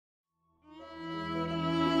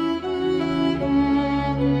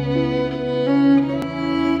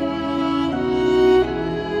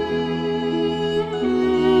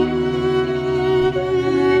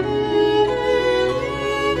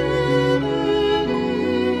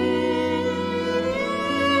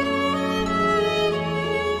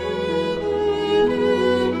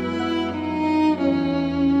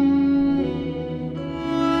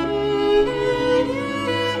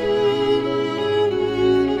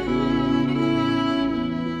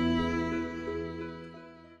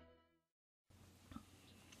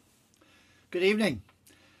Good evening,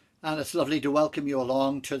 and it's lovely to welcome you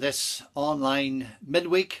along to this online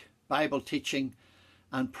midweek Bible teaching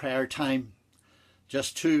and prayer time.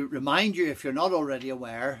 Just to remind you, if you're not already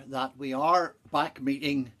aware, that we are back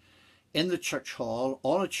meeting in the church hall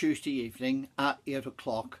on a Tuesday evening at 8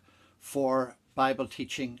 o'clock for Bible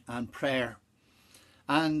teaching and prayer.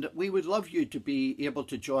 And we would love you to be able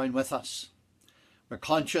to join with us. We're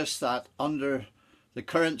conscious that under the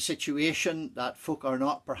current situation that folk are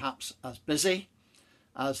not perhaps as busy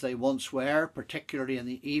as they once were, particularly in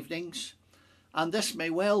the evenings. And this may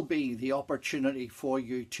well be the opportunity for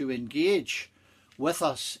you to engage with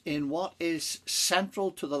us in what is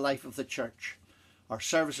central to the life of the church, our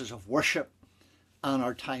services of worship and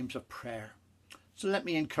our times of prayer. So let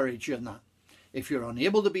me encourage you in that. If you're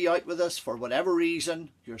unable to be out with us for whatever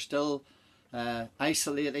reason, you're still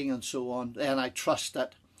isolating and so on, then I trust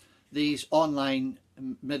that these online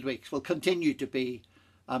midweeks will continue to be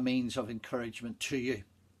a means of encouragement to you.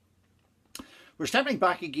 We're stepping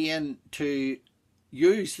back again to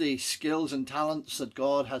use the skills and talents that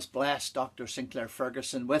God has blessed Dr. Sinclair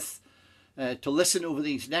Ferguson with to listen over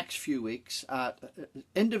these next few weeks at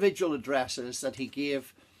individual addresses that he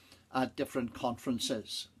gave at different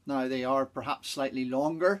conferences. Now, they are perhaps slightly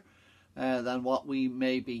longer than what we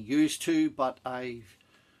may be used to, but I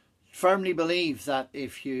firmly believe that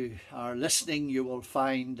if you are listening, you will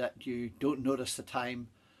find that you don't notice the time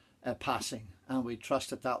passing, and we trust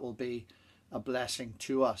that that will be a blessing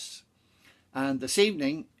to us. And this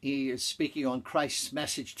evening he is speaking on Christ's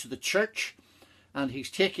message to the church, and he's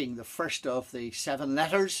taking the first of the 7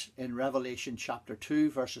 letters in Revelation chapter 2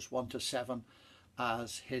 verses 1 to 7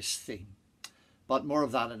 as his theme. But more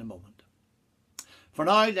of that in a moment. For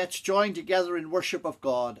now, let's join together in worship of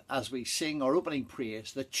God as we sing our opening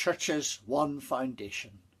praise, The Church's One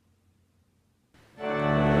Foundation.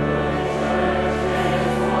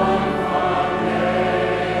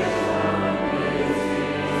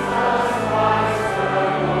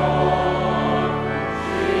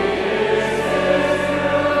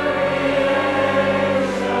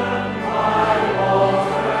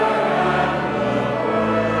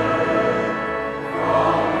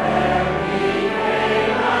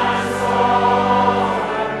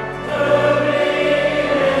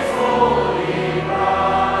 Holy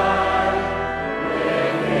bride.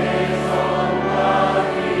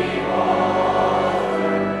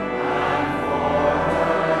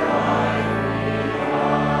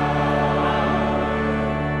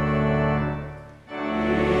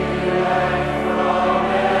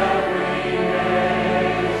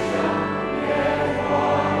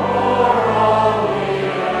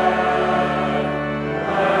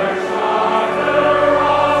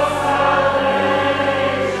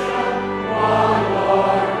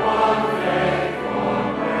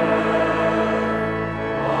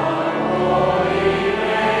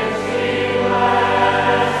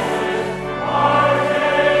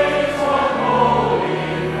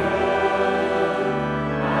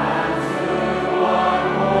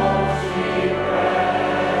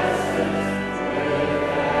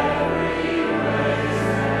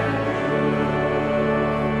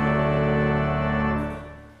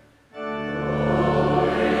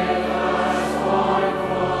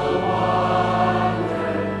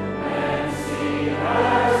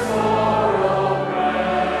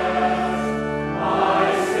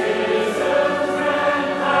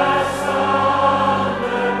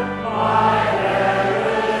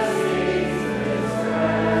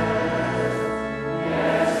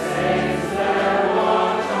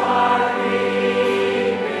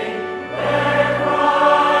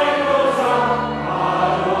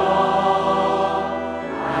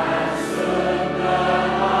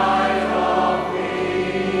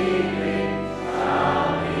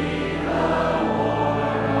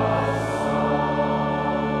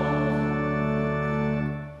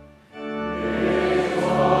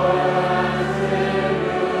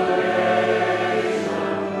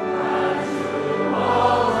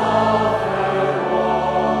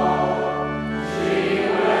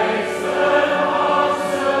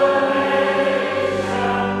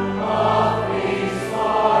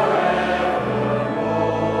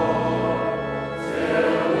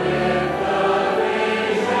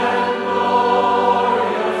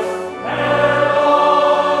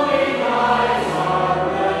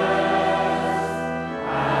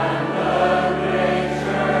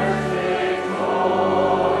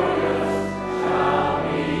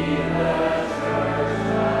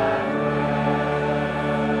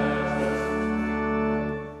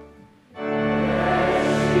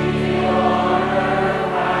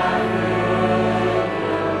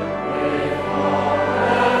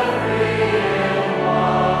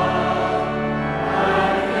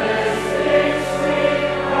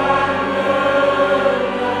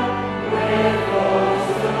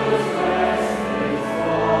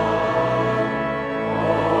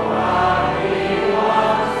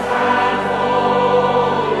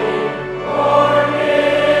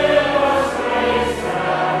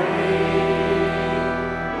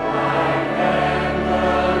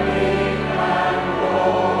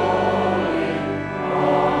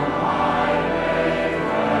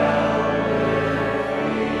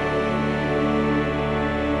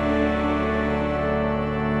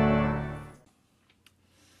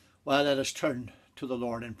 Well, let us turn to the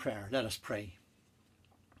Lord in prayer. Let us pray.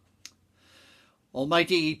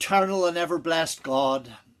 Almighty, eternal and ever-blessed God,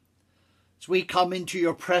 as we come into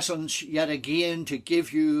your presence yet again to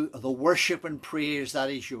give you the worship and praise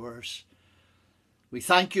that is yours, we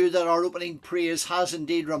thank you that our opening praise has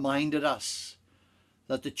indeed reminded us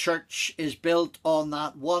that the church is built on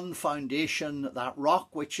that one foundation, that rock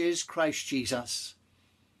which is Christ Jesus.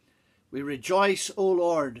 We rejoice, O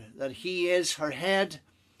Lord, that he is her head,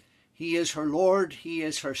 he is her Lord, he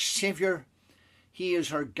is her Saviour, he is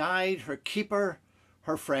her guide, her keeper,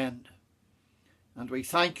 her friend. And we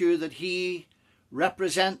thank you that he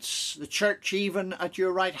represents the church even at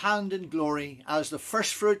your right hand in glory as the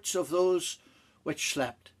firstfruits of those which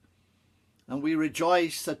slept. And we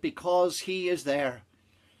rejoice that because he is there,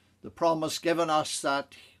 the promise given us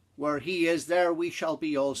that where he is, there we shall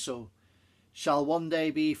be also, shall one day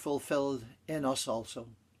be fulfilled in us also.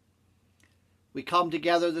 We come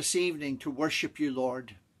together this evening to worship you,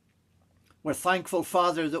 Lord. We're thankful,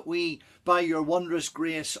 Father, that we, by your wondrous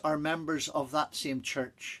grace, are members of that same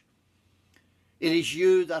church. It is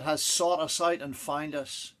you that has sought us out and found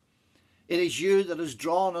us. It is you that has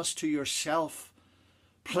drawn us to yourself,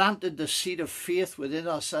 planted the seed of faith within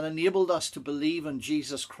us and enabled us to believe in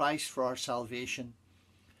Jesus Christ for our salvation.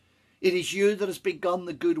 It is you that has begun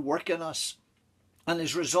the good work in us and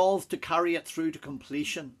is resolved to carry it through to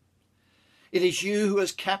completion. It is you who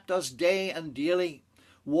has kept us day and daily,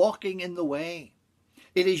 walking in the way.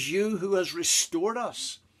 It is you who has restored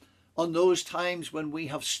us on those times when we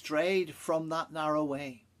have strayed from that narrow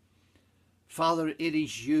way. Father, it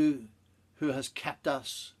is you who has kept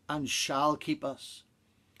us and shall keep us.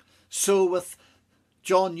 So with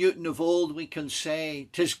John Newton of old we can say,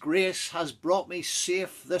 "'Tis grace has brought me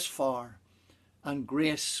safe this far, and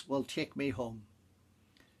grace will take me home."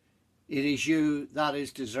 It is you that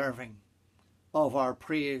is deserving of our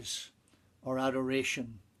praise, our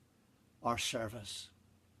adoration, our service.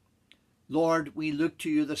 Lord, we look to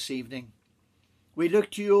you this evening. We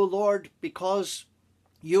look to you, O Lord, because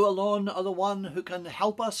you alone are the one who can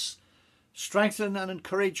help us, strengthen and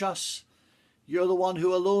encourage us. You're the one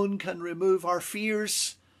who alone can remove our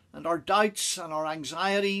fears and our doubts and our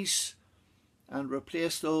anxieties and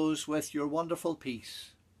replace those with your wonderful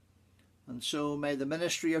peace. And so may the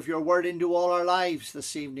ministry of your word into all our lives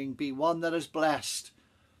this evening be one that is blessed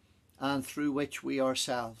and through which we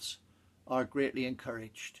ourselves are greatly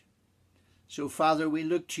encouraged. So, Father, we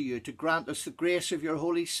look to you to grant us the grace of your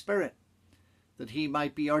Holy Spirit, that he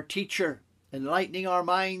might be our teacher, enlightening our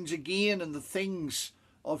minds again in the things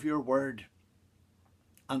of your word.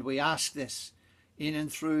 And we ask this in and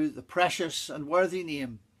through the precious and worthy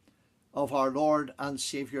name of our Lord and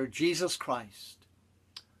Saviour Jesus Christ.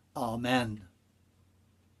 Amen.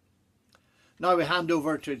 Now we hand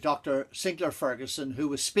over to Dr. Sinclair Ferguson, who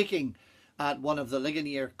was speaking at one of the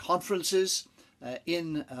Ligonier conferences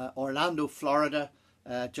in Orlando, Florida,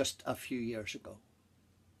 just a few years ago.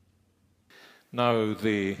 Now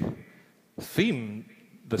the theme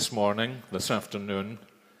this afternoon,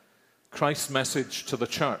 Christ's message to the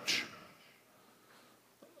church.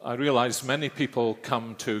 I realize many people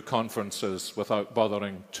come to conferences without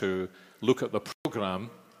bothering to look at the program.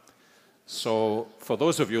 So for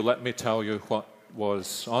those of you, let me tell you what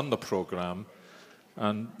was on the program.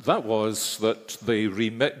 And that was that the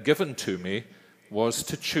remit given to me was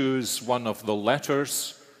to choose one of the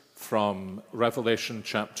letters from Revelation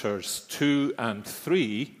chapters 2 and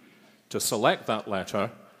 3, to select that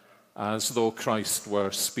letter as though Christ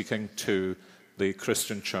were speaking to the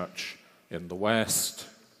Christian church in the West.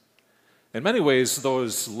 In many ways,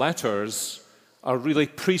 those letters are really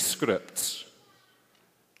prescripts.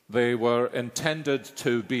 They were intended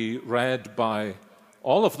to be read by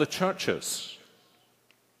all of the churches.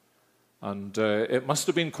 And it must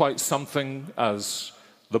have been quite something as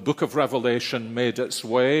the book of Revelation made its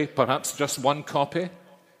way, perhaps just one copy,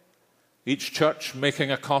 each church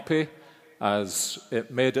making a copy as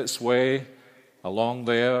it made its way along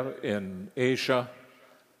there in Asia,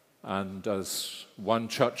 and as one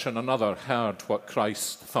church and another heard what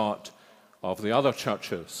Christ thought of the other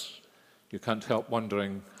churches. You can't help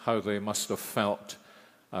wondering how they must have felt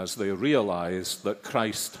as they realized that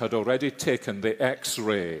Christ had already taken the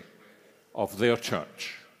X-ray of their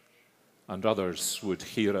church, and others would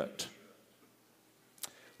hear it.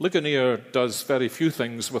 Ligonier does very few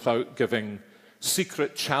things without giving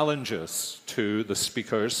secret challenges to the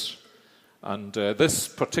speakers, and this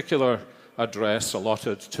particular address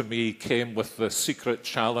allotted to me came with the secret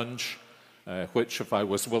challenge, which, if I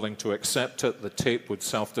was willing to accept it, the tape would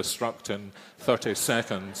self-destruct in 30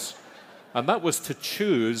 seconds. And that was to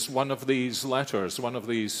choose one of these letters, one of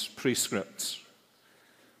these prescripts.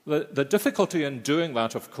 The difficulty in doing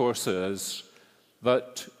that, of course, is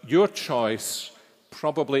that your choice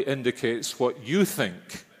probably indicates what you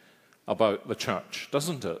think about the church,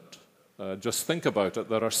 doesn't it? Just think about it.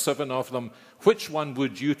 There are 7 of them. Which one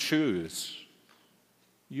would you choose?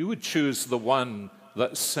 You would choose the one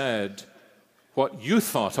that said what you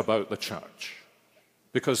thought about the church,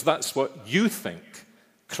 because that's what you think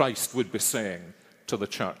Christ would be saying to the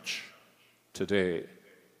church today.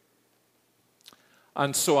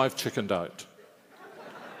 And so I've chickened out.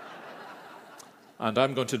 And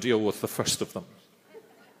I'm going to deal with the first of them,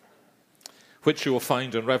 which you will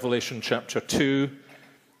find in Revelation chapter 2,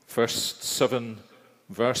 first 7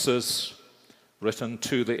 verses, written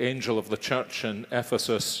to the angel of the church in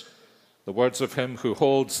Ephesus, the words of him who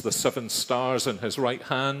holds the 7 stars in his right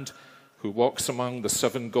hand, who walks among the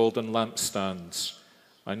 7 golden lampstands.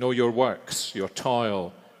 I know your works, your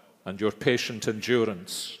toil, and your patient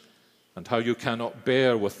endurance, and how you cannot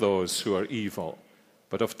bear with those who are evil,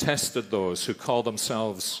 but have tested those who call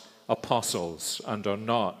themselves apostles and are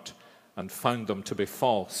not, and found them to be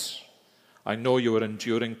false. I know you are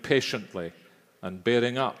enduring patiently and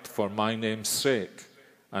bearing up for my name's sake,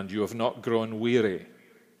 and you have not grown weary.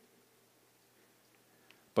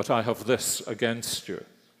 But I have this against you,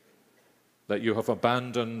 that you have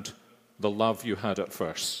abandoned the love you had at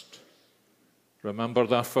first. Remember,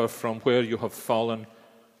 therefore, from where you have fallen,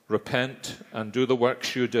 repent and do the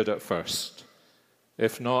works you did at first.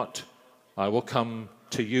 If not, I will come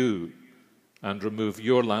to you and remove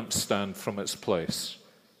your lampstand from its place,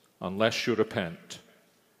 unless you repent.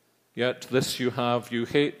 Yet this you have, you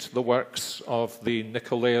hate the works of the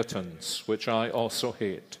Nicolaitans, which I also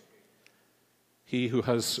hate. He who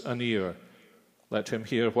has an ear, let him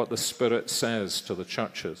hear what the Spirit says to the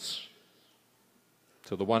churches.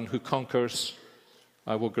 To the one who conquers,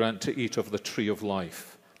 I will grant to eat of the tree of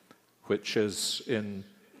life, which is in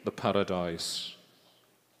the paradise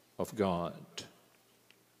of God.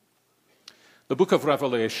 The book of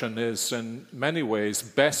Revelation is in many ways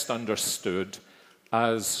best understood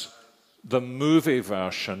as the movie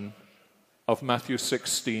version of Matthew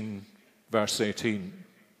 16, verse 18.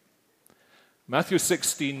 Matthew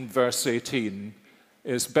 16, verse 18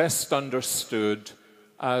 is best understood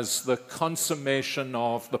as the consummation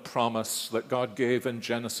of the promise that God gave in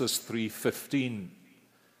Genesis 3:15.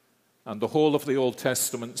 And the whole of the Old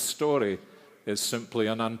Testament story is simply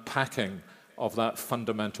an unpacking of that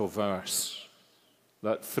fundamental verse.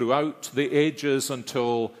 That throughout the ages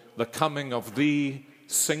until the coming of the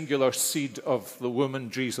singular seed of the woman,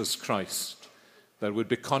 Jesus Christ, there would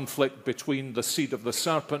be conflict between the seed of the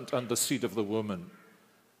serpent and the seed of the woman,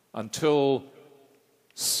 until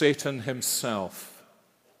Satan himself,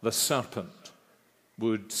 the serpent,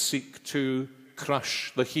 would seek to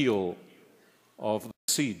crush the heel of the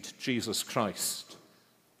seed, Jesus Christ,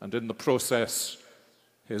 and in the process,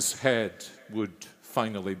 his head would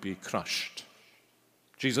finally be crushed.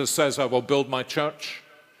 Jesus says, I will build my church,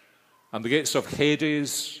 and the gates of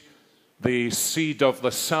Hades, the seed of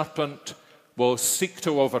the serpent, will seek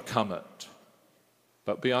to overcome it,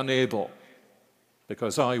 but be unable,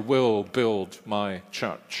 because I will build my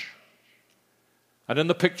church. And in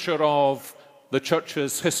the picture of the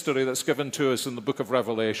church's history that's given to us in the book of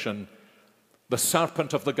Revelation, the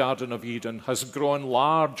serpent of the Garden of Eden has grown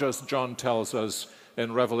large, as John tells us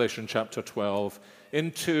in Revelation chapter 12,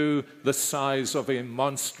 into the size of a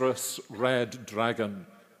monstrous red dragon,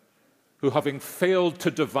 who, having failed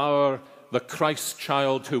to devour the Christ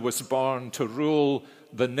child who was born to rule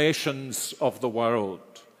the nations of the world,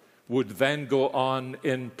 would then go on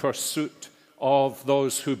in pursuit of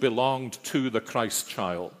those who belonged to the Christ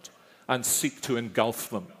child and seek to engulf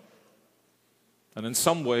them. And in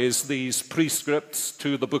some ways, these prescripts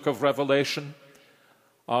to the book of Revelation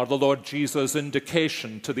are the Lord Jesus'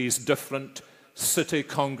 indication to these different city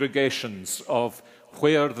congregations of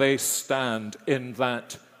where they stand in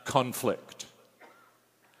that conflict.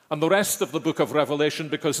 And the rest of the book of Revelation,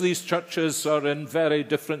 because these churches are in very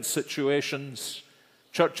different situations,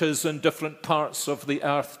 churches in different parts of the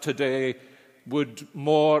earth today would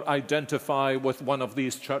more identify with one of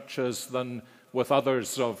these churches than with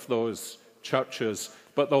others of those churches.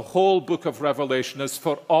 But the whole book of Revelation is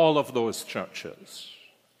for all of those churches.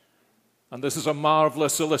 And this is a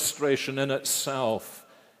marvelous illustration in itself,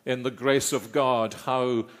 in the grace of God,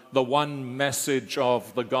 how the one message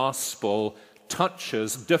of the gospel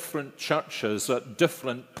touches different churches at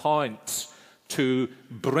different points to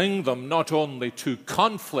bring them not only to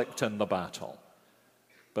conflict in the battle,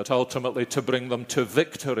 but ultimately to bring them to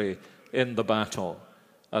victory in the battle.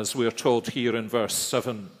 As we are told here in verse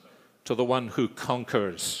 7, to the one who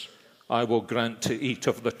conquers, I will grant to eat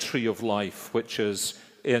of the tree of life, which is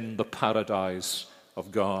in the paradise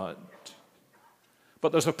of God.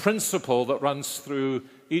 But there's a principle that runs through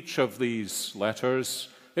each of these letters.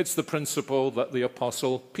 It's the principle that the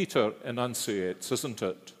Apostle Peter enunciates, isn't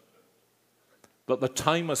it? That the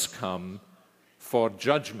time has come for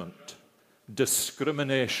judgment,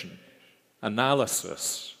 discrimination,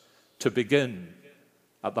 analysis to begin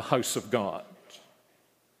at the house of God.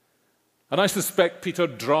 And I suspect Peter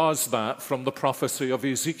draws that from the prophecy of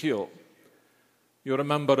Ezekiel. You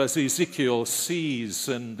remember as Ezekiel sees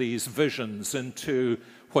in these visions into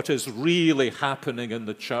what is really happening in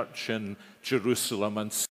the church in Jerusalem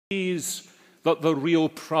and sees that the real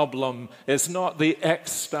problem is not the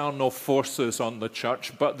external forces on the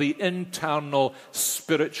church, but the internal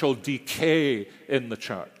spiritual decay in the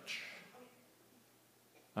church.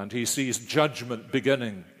 And he sees judgment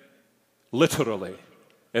beginning, literally,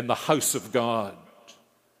 in the house of God.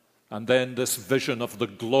 And then this vision of the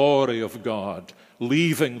glory of God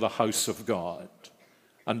leaving the house of God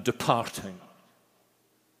and departing.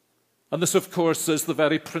 And this, of course, is the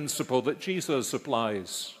very principle that Jesus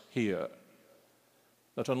applies here.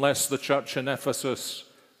 That unless the church in Ephesus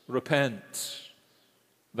repents,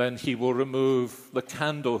 then he will remove the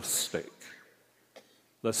candlestick,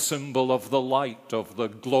 the symbol of the light of the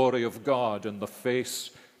glory of God in the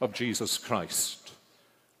face of Jesus Christ.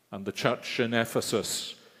 And the church in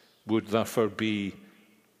Ephesus would therefore be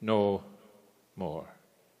no more.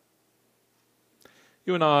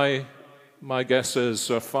 You and I, my guess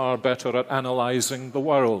is, are far better at analyzing the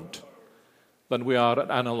world than we are at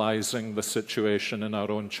analyzing the situation in our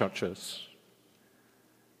own churches.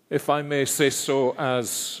 If I may say so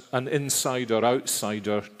as an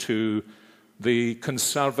insider-outsider to the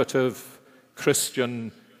conservative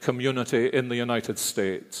Christian community in the United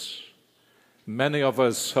States, many of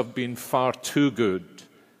us have been far too good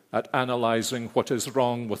at analyzing what is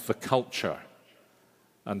wrong with the culture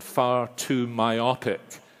and far too myopic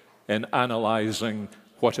in analyzing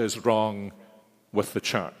what is wrong with the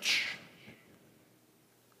church.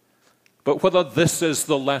 But whether this is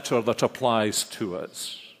the letter that applies to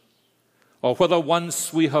us, or whether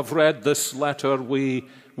once we have read this letter we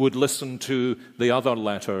would listen to the other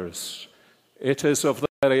letters, it is of the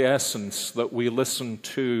very essence that we listen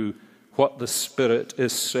to what the Spirit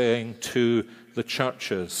is saying to the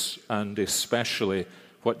churches, and especially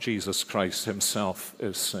what Jesus Christ himself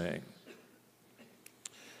is saying.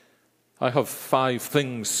 I have 5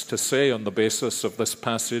 things to say on the basis of this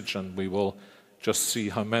passage, and we will just see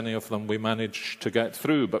how many of them we manage to get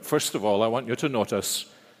through. But first of all, I want you to notice,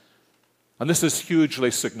 and this is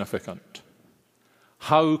hugely significant,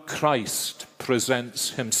 how Christ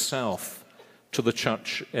presents himself to the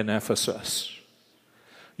church in Ephesus.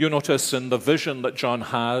 You notice in the vision that John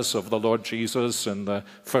has of the Lord Jesus in the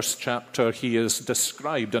first chapter, he is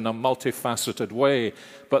described in a multifaceted way.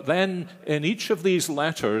 But then in each of these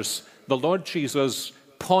letters, the Lord Jesus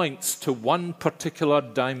points to one particular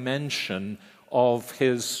dimension of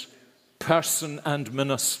his person and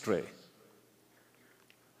ministry,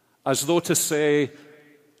 as though to say,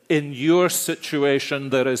 in your situation,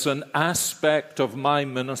 there is an aspect of my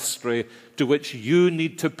ministry to which you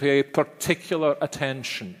need to pay particular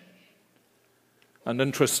attention. And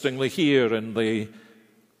interestingly, here in the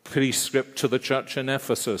prescript to the church in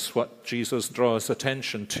Ephesus, what Jesus draws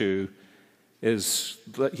attention to is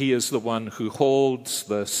that he is the one who holds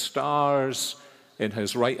the stars in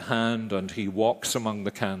his right hand and he walks among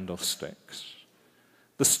the candlesticks.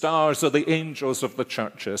 The stars are the angels of the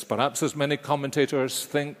churches, perhaps as many commentators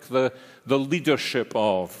think the leadership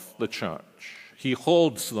of the church. He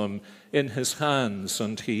holds them in his hands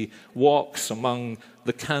and he walks among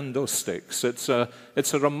the candlesticks. It's a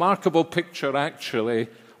remarkable picture, actually,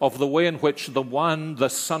 of the way in which the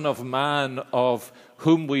Son of Man, of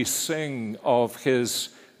whom we sing, of his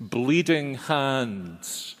bleeding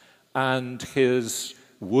hands and his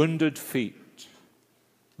wounded feet,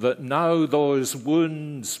 that now those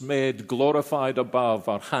wounds made glorified above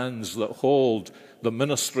are hands that hold the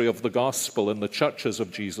ministry of the gospel in the churches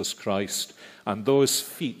of Jesus Christ, and those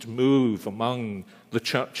feet move among the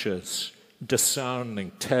churches,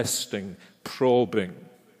 discerning, testing, probing.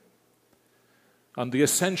 And the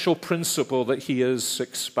essential principle that he is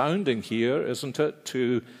expounding here, isn't it,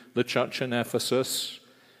 to the church in Ephesus,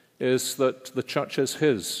 is that the church is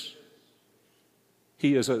his.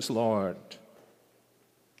 He is its Lord.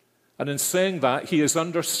 And in saying that, he is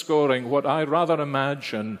underscoring what I rather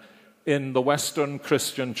imagine in the Western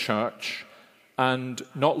Christian church, and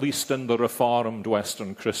not least in the Reformed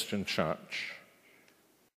Western Christian church.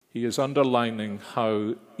 He is underlining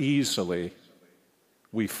how easily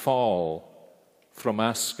we fall from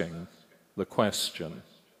asking the question,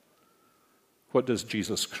 what does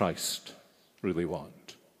Jesus Christ really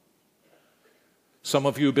want? Some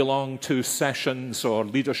of you belong to sessions or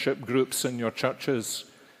leadership groups in your churches,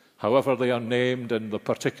 however they are named in the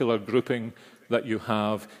particular grouping that you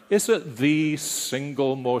have. Is it the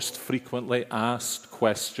single most frequently asked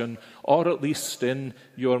question, or at least in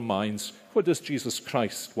your minds, what does Jesus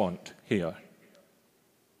Christ want here?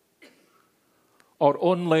 Or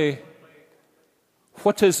only,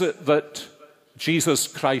 what is it that Jesus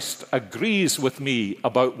Christ agrees with me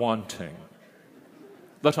about wanting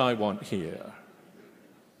that I want here?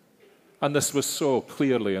 And this was so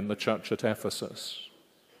clearly in the church at Ephesus,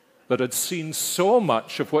 that had seen so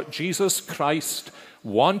much of what Jesus Christ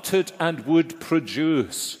wanted and would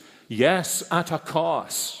produce, yes, at a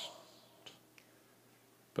cost.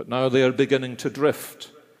 But now they are beginning to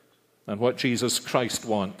drift, and what Jesus Christ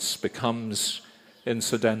wants becomes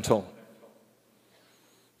incidental.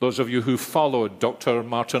 Those of you who followed Dr.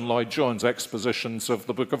 Martin Lloyd-Jones' expositions of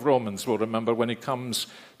the book of Romans will remember when he comes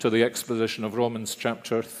to the exposition of Romans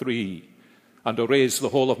chapter 3, and arrays the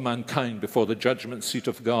whole of mankind before the judgment seat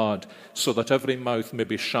of God, so that every mouth may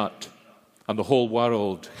be shut, and the whole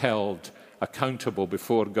world held accountable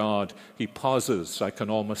before God. He pauses, I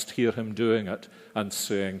can almost hear him doing it, and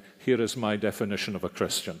saying, here is my definition of a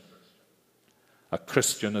Christian. A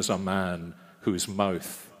Christian is a man whose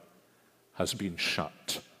mouth has been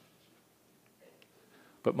shut.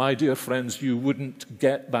 But my dear friends, you wouldn't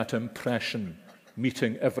get that impression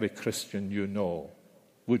meeting every Christian you know,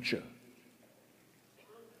 would you?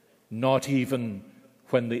 Not even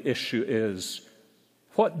when the issue is,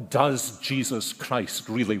 what does Jesus Christ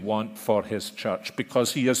really want for his church?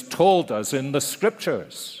 Because he has told us in the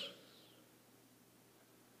Scriptures.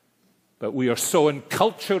 But we are so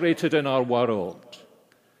enculturated in our world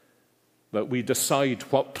that we decide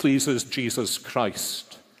what pleases Jesus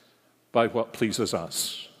Christ by what pleases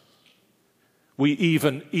us. We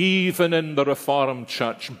even in the Reformed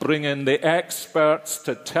Church, bring in the experts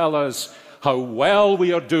to tell us how well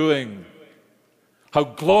we are doing, how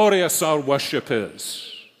glorious our worship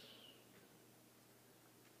is.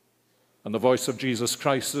 And the voice of Jesus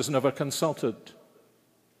Christ is never consulted.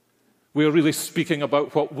 We are really speaking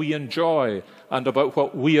about what we enjoy and about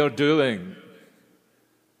what we are doing.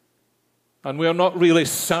 And we are not really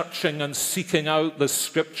searching and seeking out the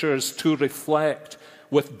Scriptures to reflect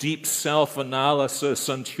with deep self-analysis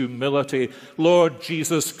and humility, Lord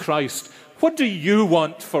Jesus Christ, what do you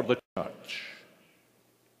want for the church?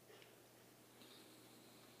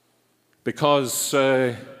 Because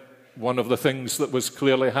one of the things that was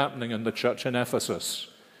clearly happening in the church in Ephesus,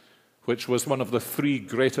 which was one of the three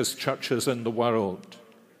greatest churches in the world,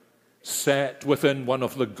 set within one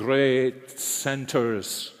of the great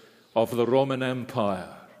centers of the Roman Empire,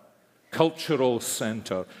 cultural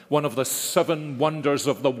center, one of the 7 wonders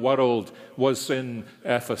of the world, was in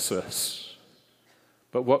Ephesus.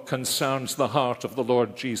 But what concerns the heart of the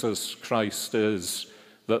Lord Jesus Christ is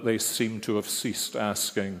that they seem to have ceased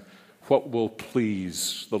asking, what will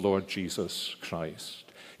please the Lord Jesus Christ?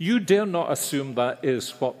 You dare not assume that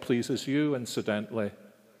is what pleases you, incidentally.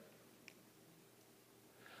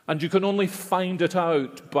 And you can only find it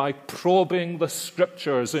out by probing the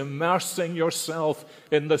Scriptures, immersing yourself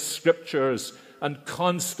in the Scriptures, and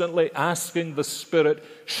constantly asking the Spirit,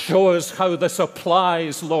 show us how this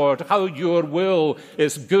applies, Lord, how your will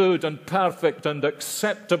is good and perfect and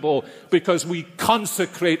acceptable, because we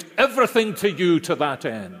consecrate everything to you to that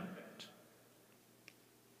end.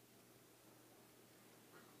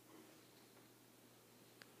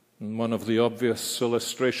 And one of the obvious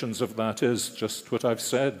illustrations of that is just what I've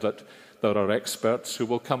said, that there are experts who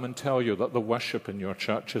will come and tell you that the worship in your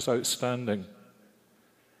church is outstanding.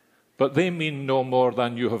 But they mean no more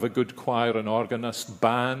than you have a good choir and organist,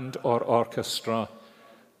 band or orchestra,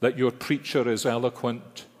 that your preacher is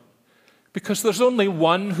eloquent. Because there's only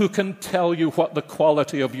one who can tell you what the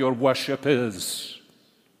quality of your worship is.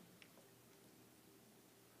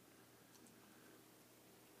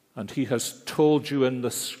 And he has told you in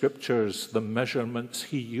the Scriptures the measurements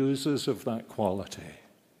he uses of that quality.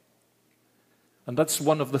 And that's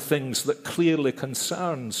one of the things that clearly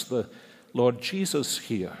concerns the Lord Jesus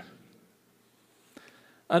here.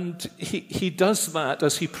 And he does that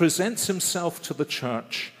as he presents himself to the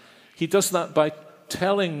church. He does that by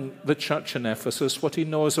telling the church in Ephesus what he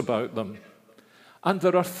knows about them. And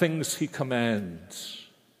there are things he commends.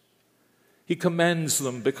 He commends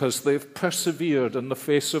them because they've persevered in the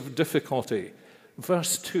face of difficulty.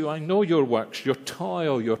 Verse 2, I know your works, your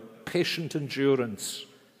toil, your patient endurance,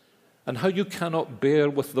 and how you cannot bear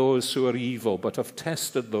with those who are evil, but have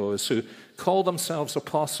tested those who call themselves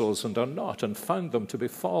apostles and are not, and found them to be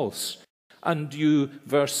false. And you,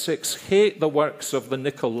 verse 6, hate the works of the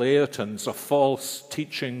Nicolaitans, a false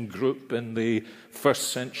teaching group in the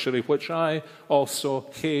first century, which I also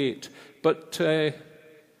hate. But do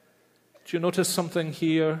you notice something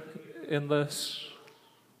here in this?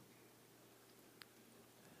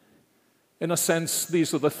 In a sense,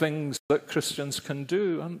 these are the things that Christians can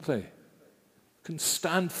do, aren't they? Can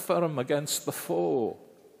stand firm against the foe.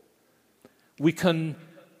 We can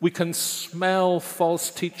smell false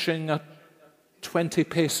teaching at 20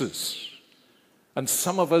 paces, and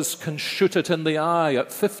some of us can shoot it in the eye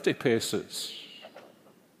at 50 paces.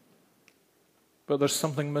 But there's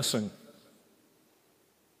something missing.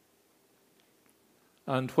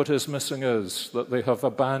 And what is missing is that they have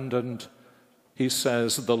abandoned, he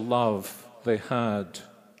says, the love they had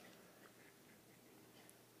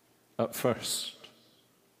at first.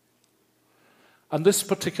 And this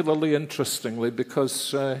particularly interestingly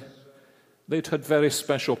because they'd had very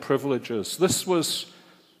special privileges. This was,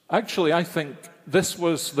 actually I think, this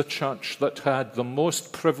was the church that had the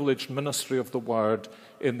most privileged ministry of the word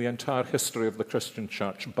in the entire history of the Christian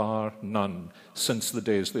church, bar none, since the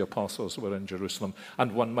days the apostles were in Jerusalem.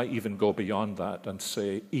 And one might even go beyond that and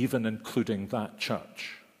say, even including that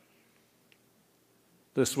church.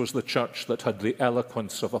 This was the church that had the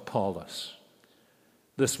eloquence of Apollos.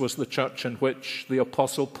 This was the church in which the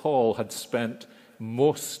Apostle Paul had spent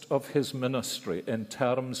most of his ministry in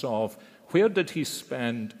terms of where did he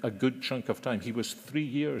spend a good chunk of time? He was 3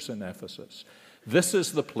 years in Ephesus. This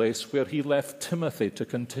is the place where he left Timothy to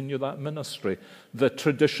continue that ministry. The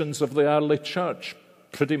traditions of the early church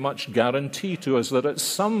pretty much guarantee to us that at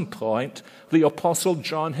some point the Apostle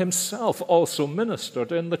John himself also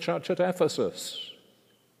ministered in the church at Ephesus.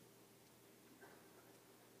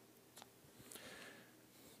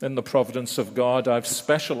 In the providence of God, I've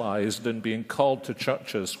specialized in being called to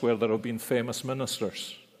churches where there have been famous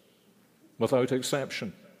ministers, without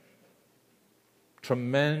exception.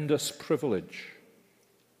 Tremendous privilege.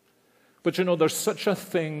 But you know, there's such a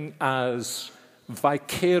thing as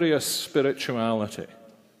vicarious spirituality.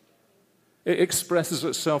 It expresses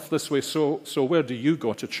itself this way. So where do you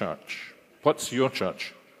go to church? What's your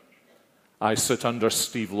church? I sit under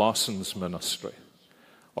Steve Lawson's ministry.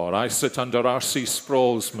 Or I sit under R.C.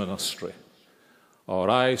 Sproul's ministry. Or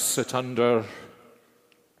I sit under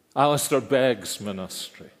Alistair Begg's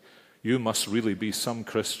ministry. You must really be some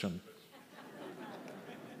Christian.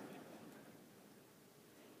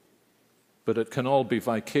 But it can all be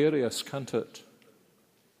vicarious, can't it?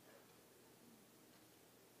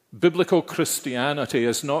 Biblical Christianity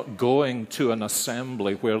is not going to an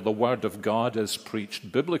assembly where the Word of God is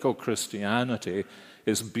preached. Biblical Christianity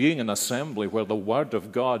is being an assembly where the Word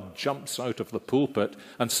of God jumps out of the pulpit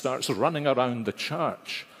and starts running around the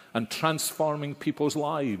church and transforming people's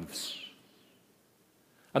lives.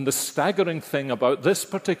 And the staggering thing about this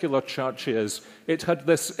particular church is it had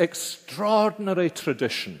this extraordinary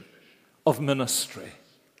tradition of ministry.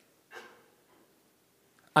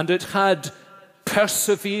 And it had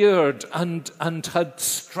persevered and had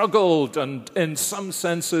struggled and in some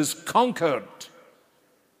senses conquered.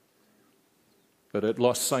 But it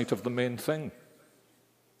lost sight of the main thing.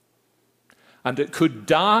 And it could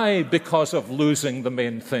die because of losing the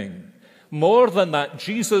main thing. More than that,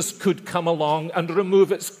 Jesus could come along and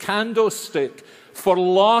remove its candlestick for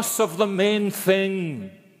loss of the main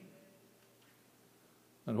thing.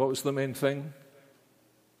 And what was the main thing?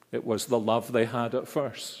 It was the love they had at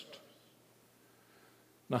first.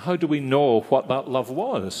 Now, how do we know what that love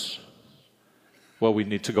was? Well, we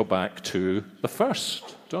need to go back to the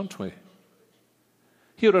first, don't we?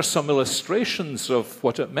 Here are some illustrations of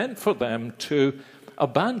what it meant for them to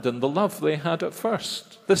abandon the love they had at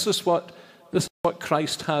first. This is what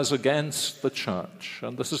Christ has against the church.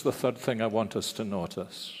 And this is the third thing I want us to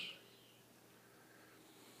notice.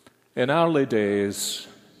 In early days,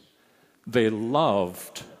 they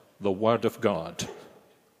loved the Word of God.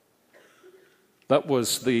 That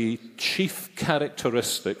was the chief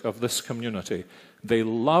characteristic of this community. They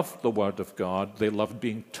loved the Word of God. They loved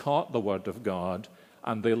being taught the Word of God.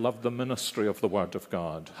 And they loved the ministry of the Word of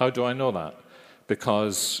God. How do I know that?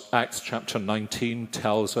 Because Acts chapter 19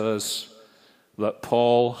 tells us that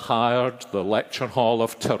Paul hired the lecture hall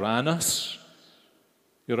of Tyrannus.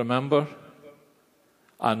 You remember?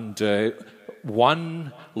 And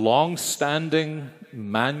one long-standing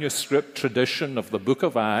manuscript tradition of the book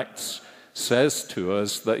of Acts says to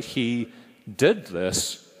us that he did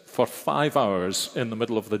this for 5 hours in the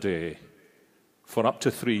middle of the day for up to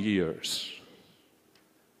 3 years.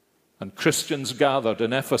 And Christians gathered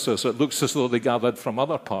in Ephesus. It looks as though they gathered from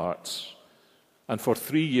other parts. And for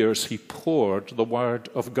 3 years he poured the Word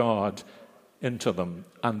of God into them,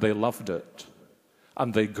 and they loved it,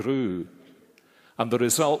 and they grew. And the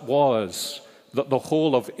result was that the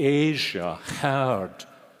whole of Asia heard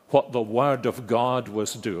what the Word of God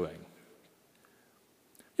was doing.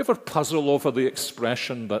 You ever puzzle over the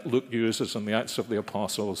expression that Luke uses in the Acts of the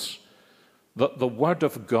Apostles, that the Word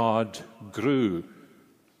of God grew?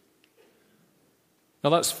 Now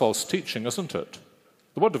that's false teaching, isn't it?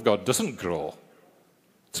 The Word of God doesn't grow.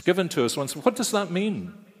 It's given to us once. What does that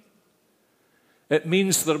mean? It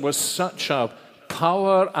means there was such a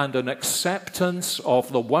power and an acceptance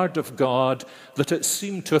of the Word of God that it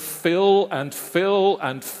seemed to fill and fill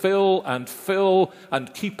and fill and fill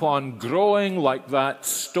and keep on growing like that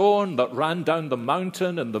stone that ran down the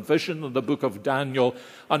mountain in the vision of the book of Daniel,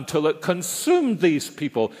 until it consumed these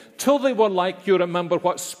people, till they were like, you remember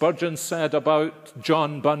what Spurgeon said about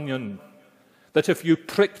John Bunyan, that if you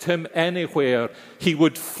pricked him anywhere, he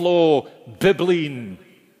would flow bibline.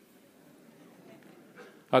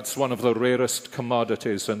 That's one of the rarest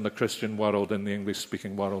commodities in the Christian world, in the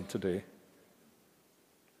English-speaking world today.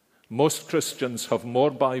 Most Christians have more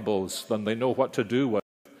Bibles than they know what to do with,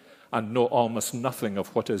 and know almost nothing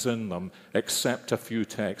of what is in them except a few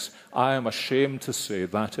texts. I am ashamed to say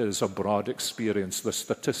that is a broad experience. The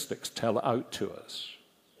statistics tell it out to us.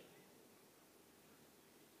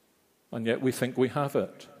 And yet we think we have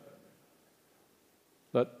it.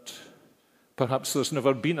 That perhaps there's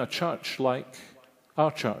never been a church like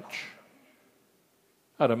our church.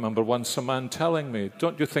 I remember once a man telling me,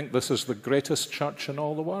 don't you think this is the greatest church in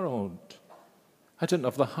all the world? I didn't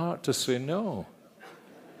have the heart to say no.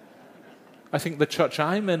 I think the church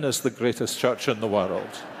I'm in is the greatest church in the world.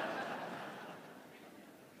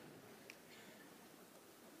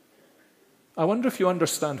 I wonder if you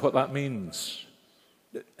understand what that means.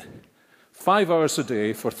 5 hours a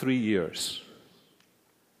day for 3 years.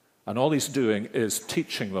 And all he's doing is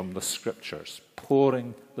teaching them the Scriptures,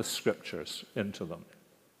 pouring the Scriptures into them.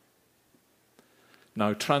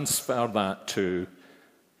 Now transfer that to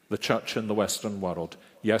the church in the Western world.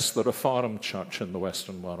 Yes, the Reformed church in the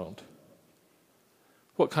Western world.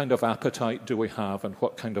 What kind of appetite do we have, and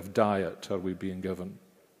what kind of diet are we being given?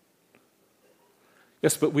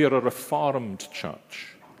 Yes, but we are a Reformed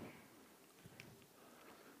church.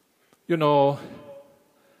 You know,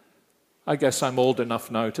 I guess I'm old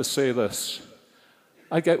enough now to say this.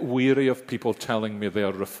 I get weary of people telling me they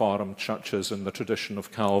are Reformed churches in the tradition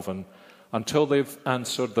of Calvin until they've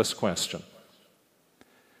answered this question.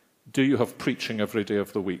 Do you have preaching every day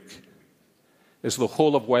of the week? Is the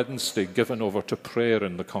whole of Wednesday given over to prayer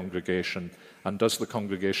in the congregation, and does the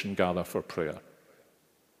congregation gather for prayer?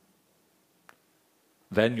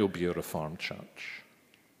 Then you'll be a Reformed church.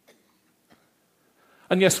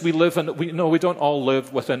 And yes, we don't all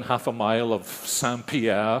live within half a mile of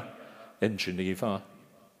Saint-Pierre in Geneva.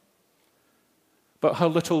 But how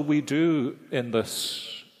little we do in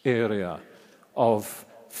this area of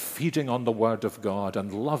feeding on the Word of God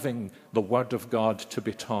and loving the Word of God to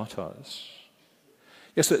be taught us.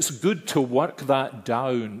 Yes, it's good to work that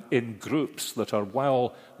down in groups that are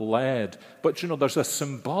well led. But, there's a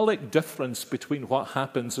symbolic difference between what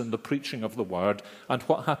happens in the preaching of the Word and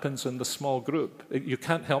what happens in the small group. You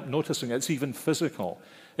can't help noticing it's even physical.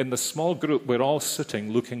 In the small group, we're all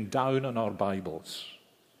sitting looking down on our Bibles.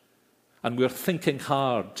 And we're thinking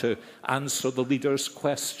hard to answer the leader's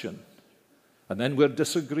question. And then we're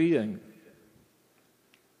disagreeing.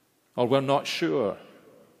 Or we're not sure.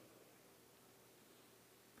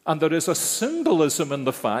 And there is a symbolism in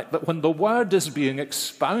the fact that when the Word is being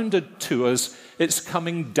expounded to us, it's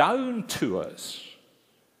coming down to us.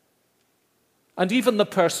 And even the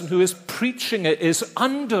person who is preaching it is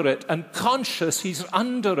under it and conscious he's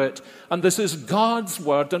under it. And this is God's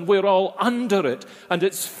Word, and we're all under it. And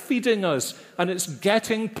it's feeding us, and it's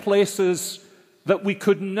getting places that we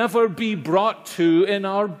could never be brought to in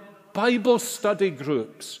our Bible study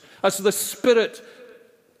groups. As the Spirit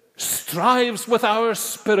strives with our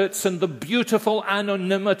spirits in the beautiful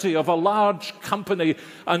anonymity of a large company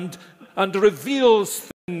and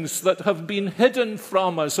reveals things that have been hidden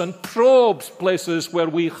from us and probes places where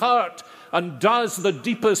we hurt and does the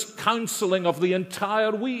deepest counseling of the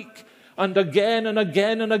entire week. And again and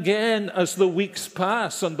again and again as the weeks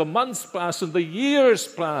pass and the months pass and the years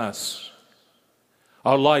pass,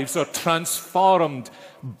 our lives are transformed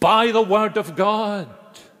by the Word of God.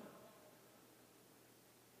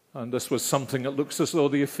 And this was something it looks as though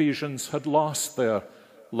the Ephesians had lost their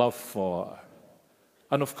love for.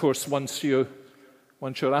 And of course, once your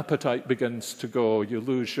appetite begins to go, you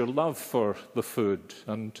lose your love for the food.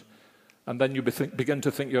 And then you begin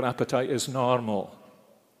to think your appetite is normal.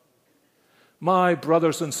 My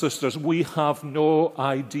brothers and sisters, we have no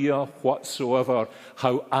idea whatsoever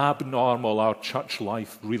how abnormal our church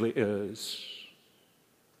life really is.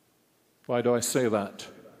 Why do I say that?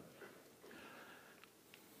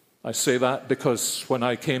 I say that because when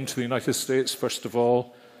I came to the United States, first of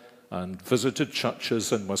all, and visited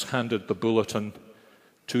churches and was handed the bulletin,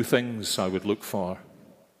 two things I would look for.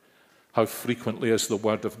 How frequently is the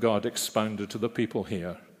Word of God expounded to the people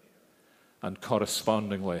here? And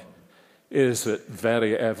correspondingly, is it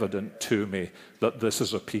very evident to me that this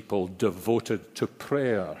is a people devoted to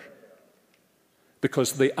prayer?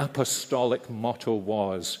 Because the apostolic motto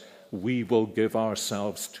was, we will give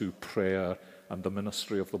ourselves to prayer and the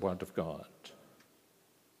ministry of the Word of God.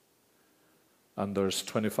 And there's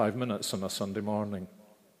 25 minutes on a Sunday morning.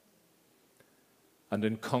 And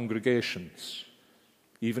in congregations,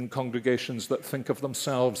 even congregations that think of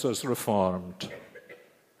themselves as reformed,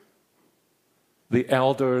 the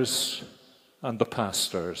elders and the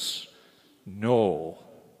pastors know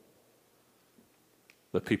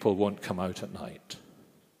the people won't come out at night.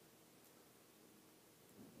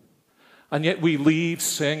 And yet we leave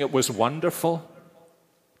saying it was wonderful.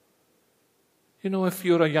 You know, if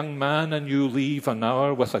you're a young man and you leave an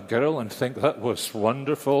hour with a girl and think that was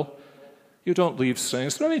wonderful, you don't leave saying,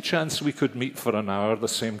 is there any chance we could meet for an hour the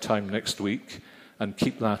same time next week and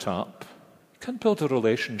keep that up? You can't build a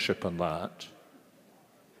relationship on that.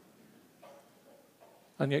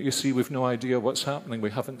 And yet, you see, we've no idea what's happening.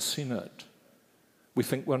 We haven't seen it. We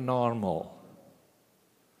think we're normal.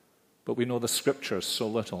 But we know the Scriptures so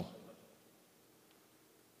little.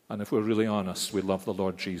 And if we're really honest, we love the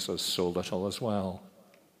Lord Jesus so little as well.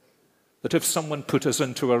 That if someone put us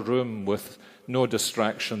into a room with no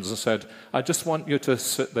distractions and said, I just want you to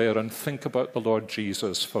sit there and think about the Lord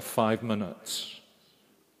Jesus for 5 minutes.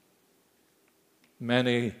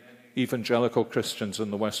 Many evangelical Christians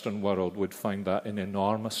in the Western world would find that an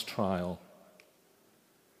enormous trial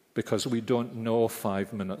because we don't know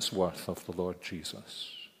 5 minutes worth of the Lord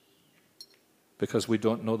Jesus. Because we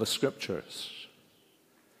don't know the Scriptures.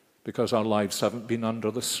 Because our lives haven't been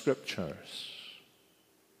under the Scriptures.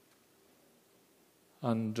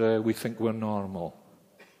 And we think we're normal.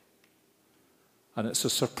 And it's a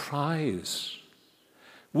surprise.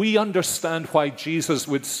 We understand why Jesus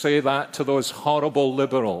would say that to those horrible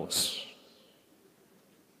liberals.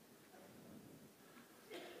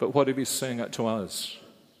 But what if he's saying it to us?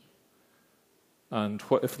 And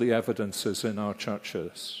what if the evidence is in our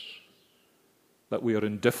churches that we are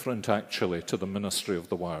indifferent actually to the ministry of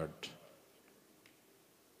the Word?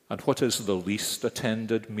 And what is the least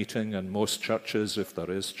attended meeting in most churches, if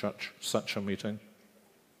there is such a meeting?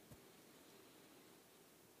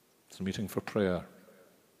 It's a meeting for prayer.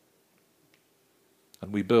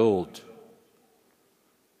 And we build.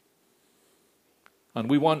 And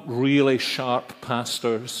we want really sharp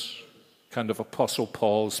pastors, kind of Apostle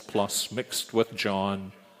Paul's plus mixed with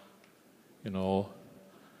John. You know,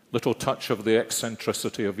 little touch of the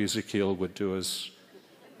eccentricity of Ezekiel would do us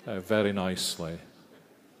very nicely.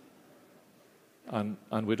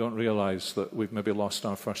 And we don't realize that we've maybe lost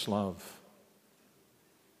our first love.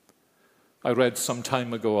 I read some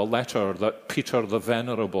time ago a letter that Peter the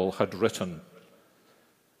Venerable had written,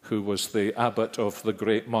 who was the abbot of the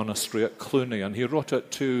great monastery at Cluny, and he wrote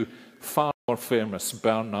it to far more famous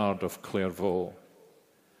Bernard of Clairvaux.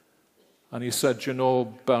 And he said, you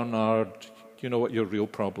know, Bernard, you know what your real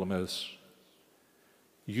problem is?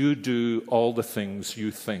 You do all the things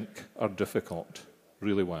you think are difficult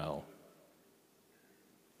really well.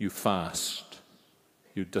 You fast,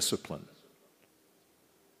 you discipline,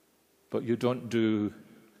 but you don't do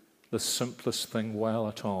the simplest thing well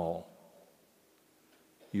at all.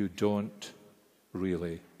 You don't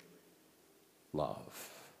really love.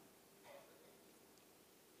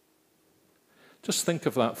 Just think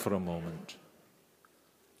of that for a moment.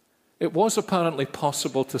 It was apparently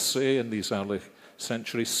possible to say in these early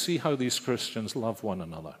centuries, see how these Christians love one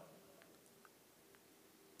another.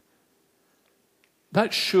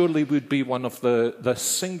 That surely would be one of the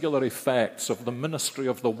singular effects of the ministry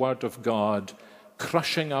of the Word of God,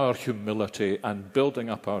 crushing our humility and building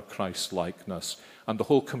up our Christ-likeness, and the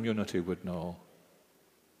whole community would know.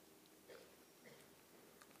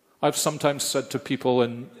 I've sometimes said to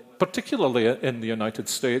people, particularly in the United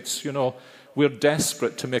States, you know, we're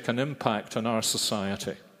desperate to make an impact on our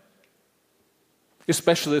society.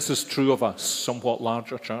 Especially this is true of a somewhat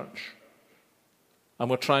larger church. And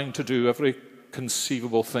we're trying to do every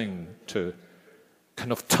conceivable thing to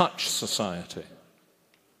kind of touch society.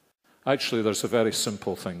 Actually, there's a very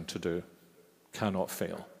simple thing to do. Cannot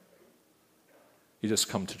fail. You just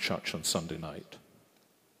come to church on Sunday night.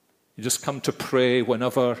 You just come to pray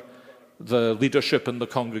whenever the leadership in the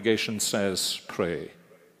congregation says, pray.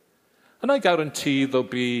 And I guarantee there'll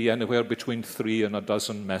be anywhere between 3 and a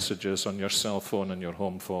dozen messages on your cell phone and your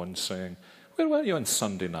home phone saying, where were you on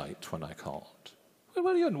Sunday night when I called? Where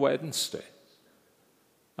were you on Wednesday?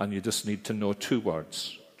 And you just need to know 2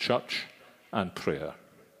 words, church and prayer.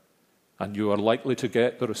 And you are likely to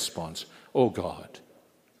get the response, oh God.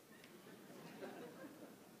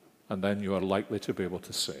 And then you are likely to be able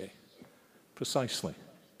to say, precisely.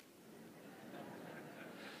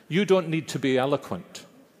 You don't need to be eloquent.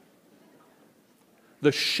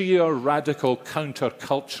 The sheer radical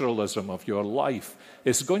counterculturalism of your life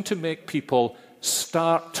is going to make people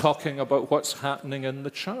start talking about what's happening in the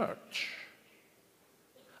church.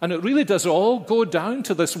 And it really does all go down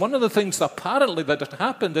to this. One of the things apparently that had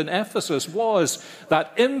happened in Ephesus was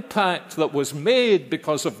that impact that was made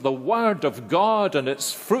because of the Word of God and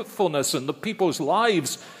its fruitfulness in the people's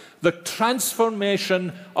lives, the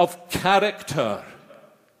transformation of character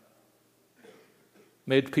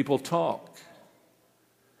made people talk.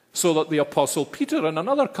 So that the Apostle Peter, in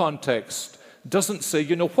another context, doesn't say,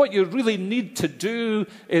 what you really need to do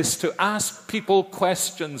is to ask people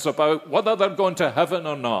questions about whether they're going to heaven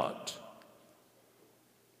or not.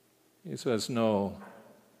 He says, no.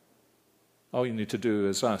 All you need to do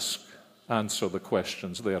is answer the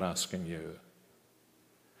questions they're asking you.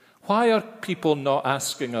 Why are people not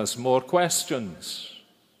asking us more questions?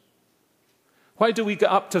 Why do we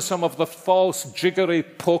get up to some of the false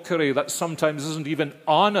jiggery-pokery that sometimes isn't even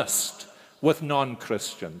honest with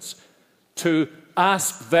non-Christians? To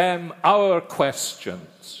ask them our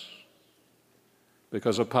questions.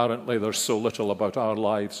 Because apparently there's so little about our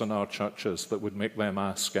lives and our churches that would make them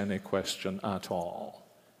ask any question at all.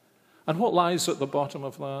 And what lies at the bottom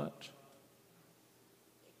of that?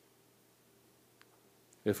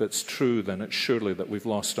 If it's true, then it's surely that we've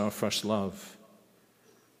lost our first love.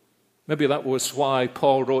 Maybe that was why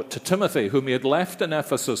Paul wrote to Timothy, whom he had left in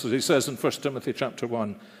Ephesus, as he says in 1 Timothy chapter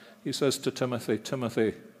 1. He says to Timothy,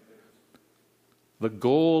 Timothy, the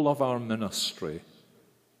goal of our ministry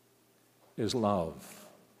is love.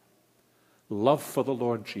 Love for the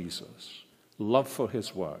Lord Jesus, love for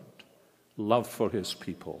his word, love for his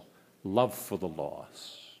people, love for the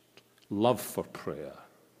lost, love for prayer,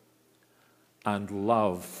 and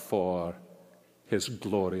love for his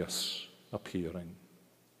glorious appearing.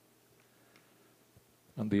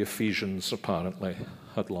 And the Ephesians apparently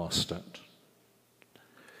had lost it.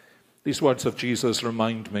 These words of Jesus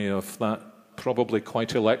remind me of that probably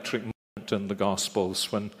quite electric moment in the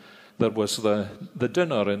Gospels when there was the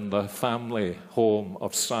dinner in the family home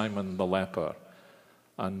of Simon the leper.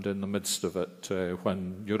 And in the midst of it,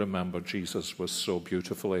 when you remember Jesus was so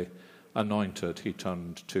beautifully anointed, he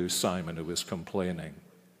turned to Simon who was complaining.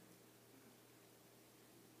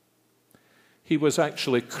 He was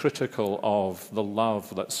actually critical of the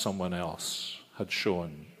love that someone else had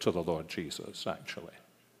shown to the Lord Jesus, actually,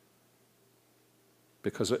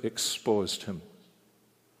 because it exposed him.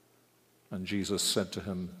 And Jesus said to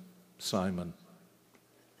him, Simon,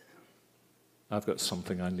 I've got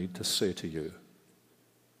something I need to say to you.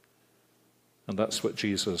 And that's what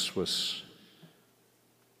Jesus was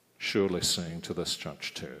surely saying to this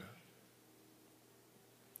church too.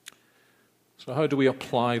 So how do we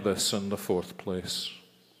apply this in the fourth place?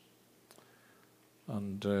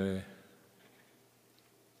 And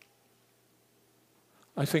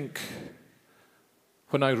I think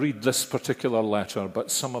when I read this particular letter,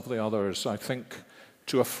 but some of the others, I think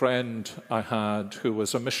to a friend I had who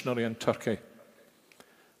was a missionary in Turkey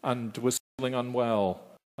and was feeling unwell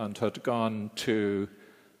and had gone to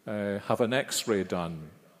have an X-ray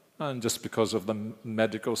done. And just because of the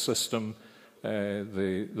medical system,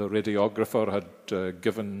 the radiographer had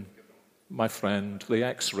given my friend the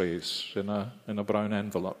X-rays in a brown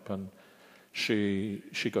envelope, and she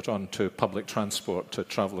got on to public transport to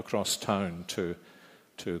travel across town to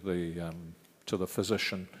the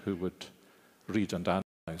physician who would read and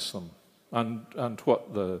analyze them. And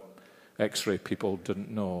what the X-ray people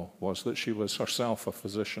didn't know was that she was herself a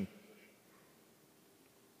physician.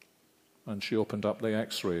 And she opened up the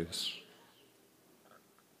X-rays.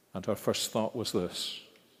 And her first thought was this: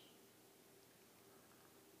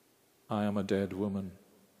 I am a dead woman.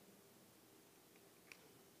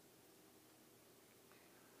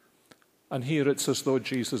 And here it's as though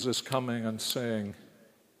Jesus is coming and saying,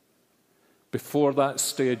 before that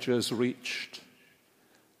stage is reached,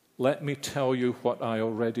 let me tell you what I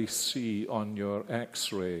already see on your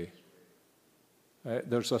X-ray.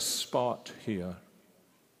 There's a spot here,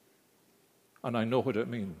 and I know what it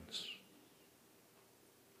means.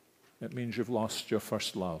 It means you've lost your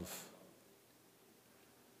first love.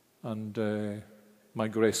 And My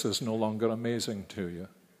grace is no longer amazing to you.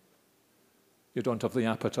 You don't have the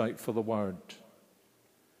appetite for the word.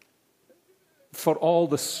 For all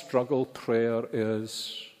the struggle prayer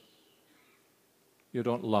is, you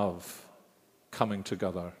don't love coming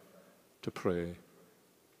together to pray.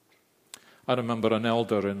 I remember an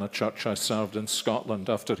elder in a church I served in Scotland.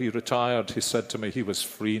 After he retired, he said to me, he was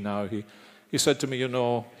free now. He said to me,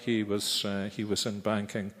 he was in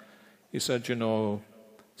banking. He said,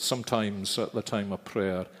 sometimes at the time of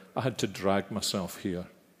prayer, I had to drag myself here.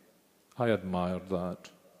 I admired that.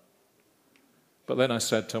 But then I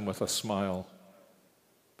said to him with a smile,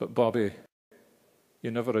 but Bobby,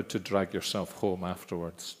 you never had to drag yourself home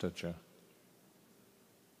afterwards, did you?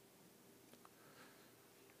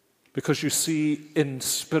 Because you see, in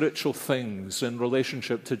spiritual things, in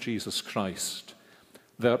relationship to Jesus Christ,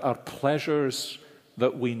 there are pleasures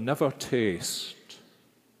that we never taste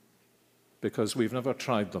because we've never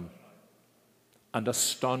tried them. And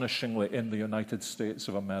astonishingly, in the United States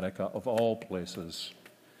of America, of all places,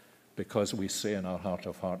 because we say in our heart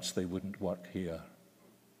of hearts they wouldn't work here.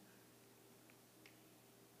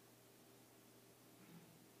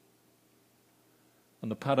 And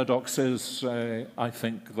the paradox is, I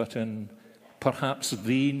think, that in perhaps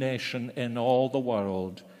the nation in all the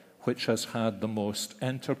world which has had the most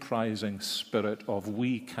enterprising spirit of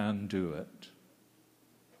we can do it.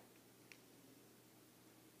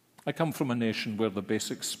 I come from a nation where the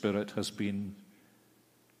basic spirit has been,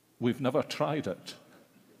 we've never tried it.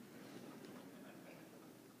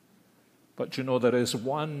 But there is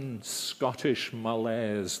one Scottish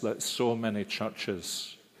malaise that so many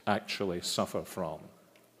churches actually suffer from.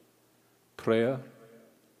 Prayer,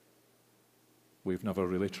 we've never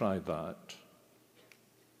really tried that.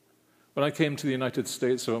 When I came to the United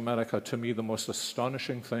States of America, to me the most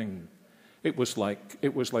astonishing thing, it was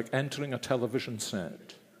like entering a television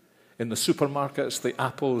set. In the supermarkets, the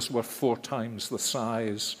apples were 4 times the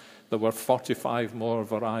size. There were 45 more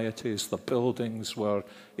varieties. The buildings were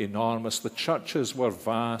enormous. The churches were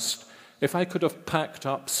vast. If I could have packed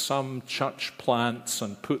up some church plants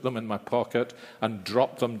and put them in my pocket and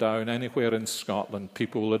dropped them down anywhere in Scotland,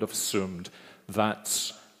 people would have assumed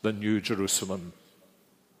that's the New Jerusalem.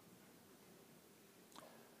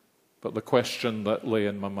 But the question that lay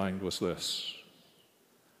in my mind was this: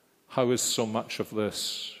 how is so much of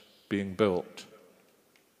this being built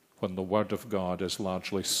when the Word of God is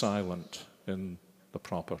largely silent in the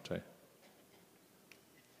property?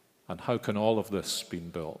 And how can all of this be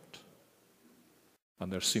built?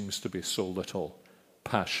 And there seems to be so little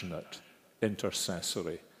passionate,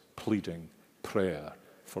 intercessory, pleading prayer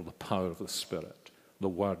for the power of the Spirit, the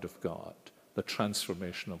Word of God, the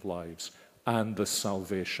transformation of lives, and the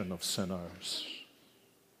salvation of sinners.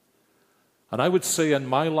 And I would say in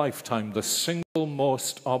my lifetime, the single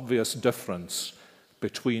most obvious difference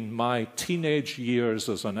between my teenage years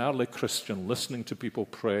as an early Christian listening to people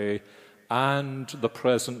pray and the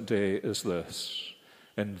present day is this: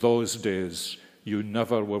 in those days, you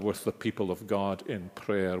never were with the people of God in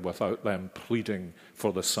prayer without them pleading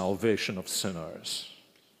for the salvation of sinners.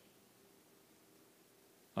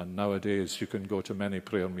 And nowadays, you can go to many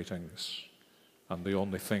prayer meetings, and the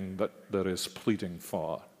only thing that there is pleading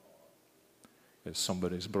for is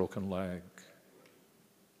somebody's broken leg.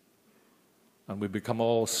 And we become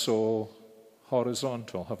all so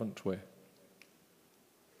horizontal, haven't we?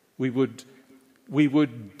 We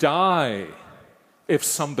would die if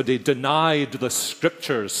somebody denied the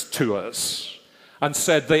Scriptures to us and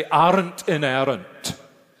said they aren't inerrant.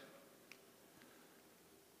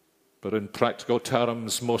 But in practical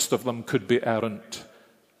terms, most of them could be errant,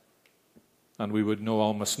 and we would know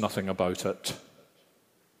almost nothing about it,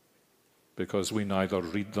 because we neither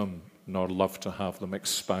read them nor love to have them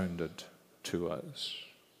expounded to us.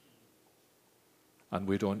 And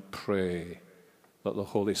we don't pray that the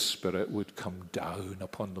Holy Spirit would come down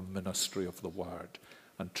upon the ministry of the Word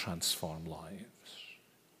and transform lives.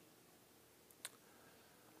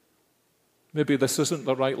 Maybe this isn't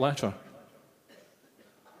the right letter,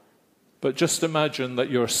 but just imagine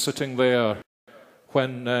that you're sitting there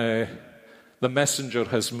when the messenger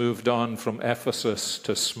has moved on from Ephesus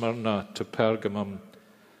to Smyrna to Pergamum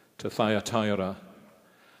to Thyatira,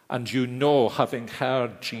 and having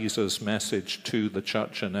heard Jesus' message to the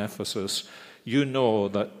church in Ephesus, you know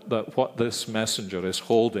that what this messenger is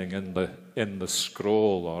holding in the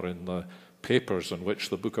scroll or in the papers on which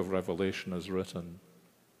the book of Revelation is written,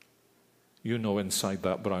 you know inside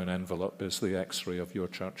that brown envelope is the X-ray of your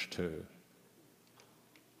church too.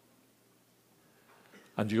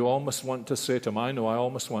 And you almost want to say to him, I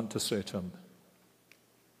almost want to say to him,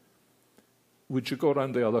 would you go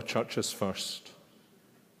around the other churches first?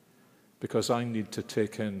 because I need to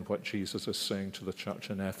take in what Jesus is saying to the church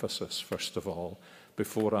in Ephesus, first of all,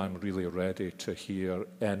 before I'm really ready to hear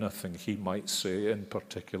anything he might say in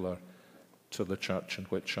particular to the church in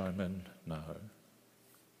which I'm in now.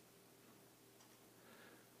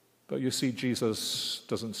 But you see, Jesus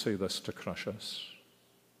doesn't say this to crush us.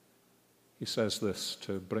 He says this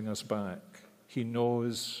to bring us back. He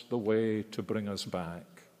knows the way to bring us back,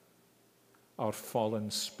 our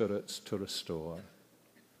fallen spirits to restore.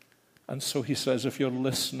 And so he says, if you're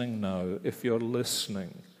listening now,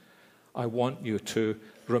 I want you to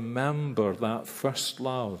remember that first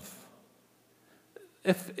love.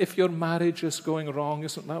 If your marriage is going wrong,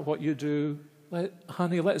 isn't that what you do?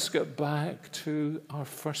 Honey, let's get back to our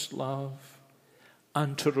first love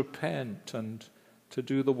and to repent and to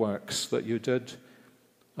do the works that you did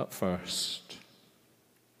at first.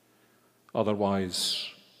 Otherwise,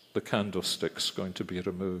 the candlestick's going to be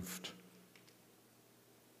removed.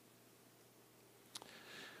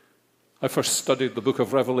 I first studied the book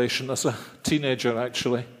of Revelation as a teenager,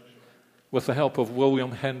 actually, with the help of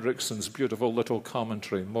William Hendrickson's beautiful little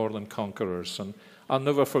commentary, More Than Conquerors. And I'll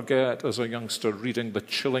never forget, as a youngster, reading the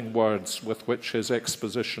chilling words with which his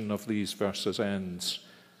exposition of these verses ends,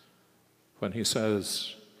 when he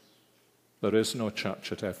says, there is no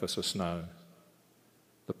church at Ephesus now.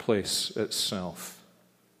 The place itself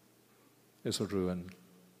is a ruin.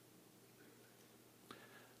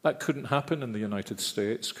 That couldn't happen in the United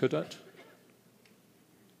States, could it?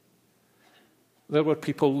 There were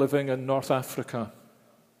people living in North Africa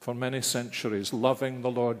for many centuries, loving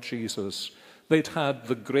the Lord Jesus. They'd had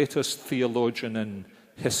the greatest theologian in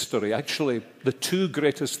history, actually the two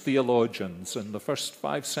greatest theologians in the first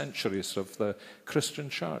 5 centuries of the Christian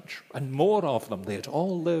church, and more of them. They had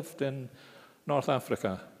all lived in North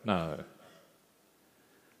Africa now.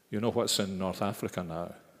 You know what's in North Africa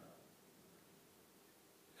now?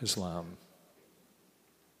 Islam.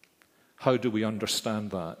 How do we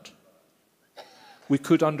understand that? We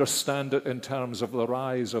could understand it in terms of the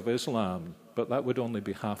rise of Islam, but that would only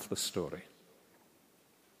be half the story.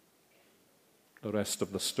 The rest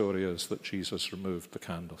of the story is that Jesus removed the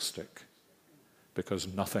candlestick, because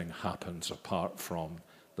nothing happens apart from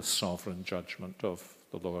the sovereign judgment of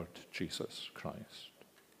the Lord Jesus Christ.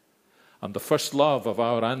 And the first love of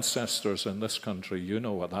our ancestors in this country, you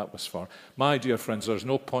know what that was for. My dear friends, there's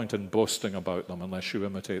no point in boasting about them unless you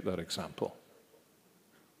imitate their example.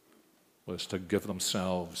 Was to give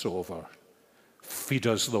themselves over. Feed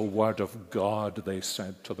us the word of God, they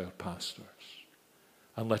said to their pastors.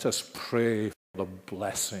 And let us pray for the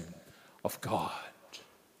blessing of God.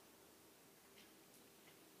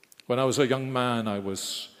 When I was a young man, I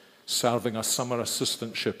was serving a summer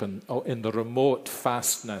assistantship in the remote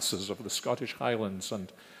fastnesses of the Scottish Highlands,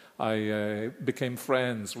 and I became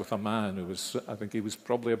friends with a man who was, I think he was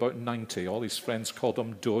probably about 90. All his friends called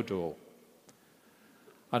him Dodo.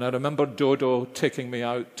 And I remember Dodo taking me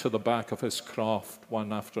out to the back of his croft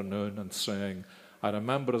one afternoon and saying, I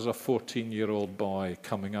remember as a 14-year-old boy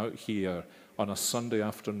coming out here on a Sunday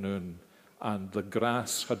afternoon and the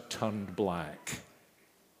grass had turned black.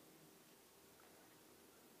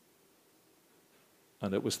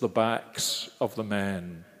 And it was the backs of the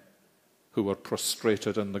men who were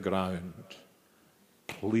prostrated in the ground,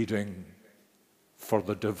 pleading for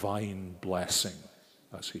the divine blessing,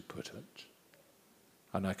 as he put it.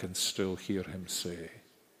 And I can still hear him say,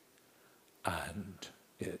 and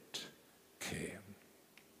it came.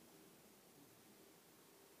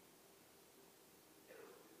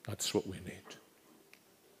 That's what we need.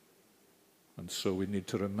 And so we need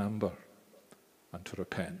to remember and to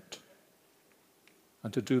repent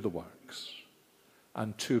and to do the works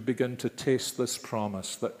and to begin to taste this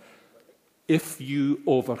promise that if you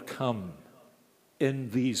overcome in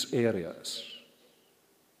these areas,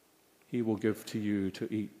 he will give to you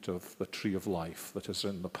to eat of the tree of life that is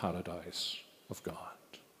in the paradise of God.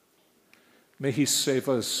 May he save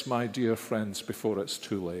us, my dear friends, before it's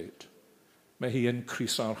too late. May he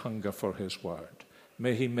increase our hunger for his word.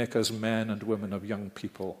 May he make us men and women of young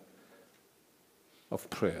people of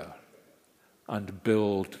prayer and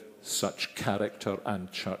build such character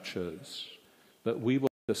and churches that we will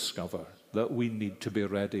discover that we need to be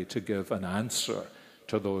ready to give an answer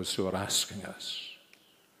to those who are asking us,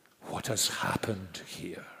 what has happened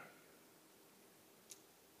here?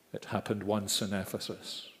 It happened once in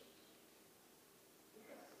Ephesus,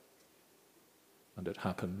 and it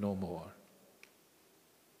happened no more.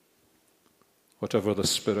 Whatever the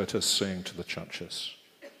Spirit is saying to the churches,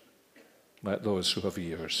 let those who have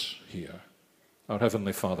ears hear. Our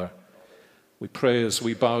Heavenly Father, we pray as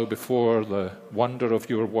we bow before the wonder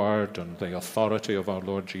of your word and the authority of our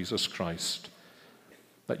Lord Jesus Christ,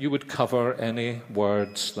 that you would cover any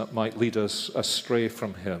words that might lead us astray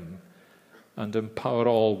from him, and empower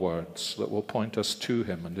all words that will point us to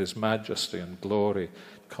him and his majesty and glory,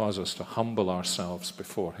 cause us to humble ourselves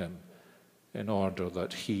before him, in order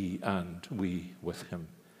that he and we with him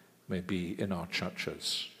may be in our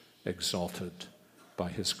churches exalted by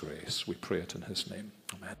his grace. We pray it in his name.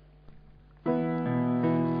 Amen.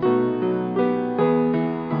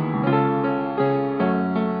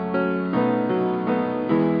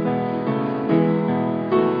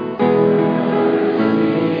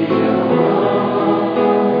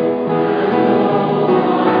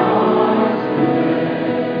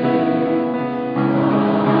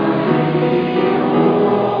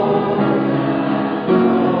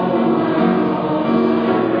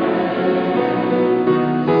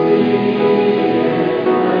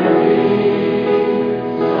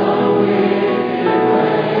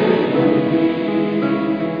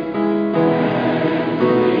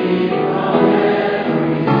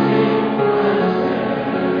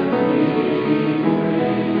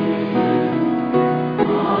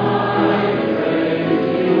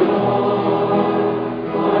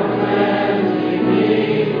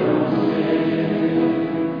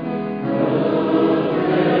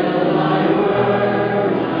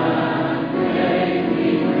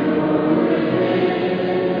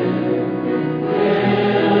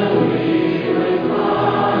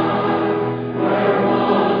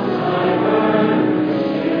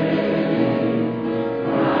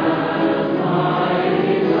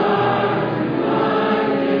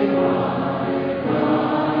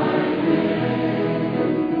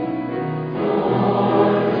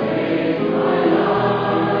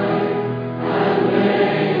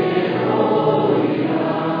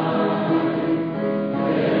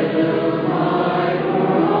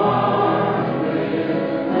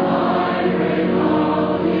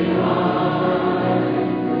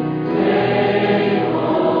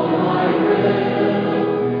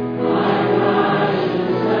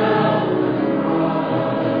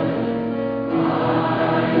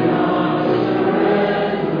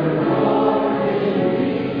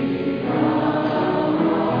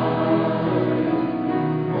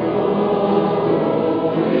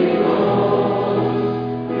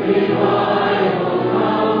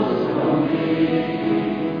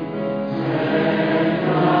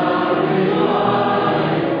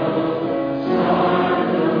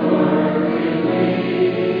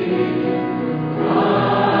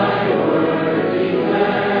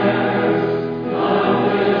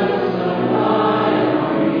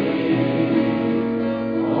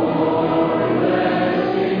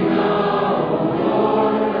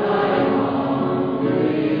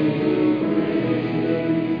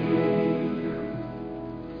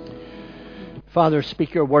 Father,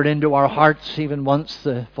 speak your word into our hearts even once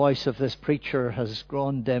the voice of this preacher has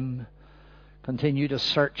grown dim. Continue to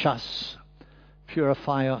search us,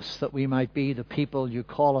 purify us, that we might be the people you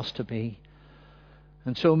call us to be.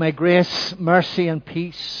 And so may grace, mercy and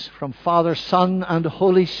peace from Father, Son and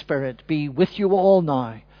Holy Spirit be with you all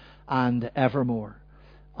now and evermore.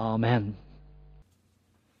 Amen.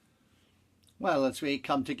 Well, as we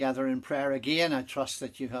come together in prayer again, I trust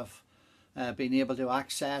that you have been able to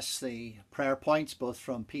access the prayer points both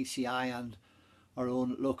from PCI and our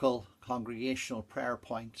own local congregational prayer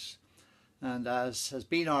points. And as has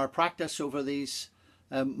been our practice over these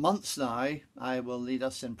months now, I will lead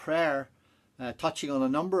us in prayer, touching on a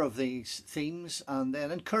number of these themes, and then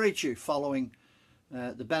encourage you following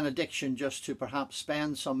the benediction just to perhaps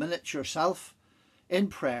spend some minutes yourself in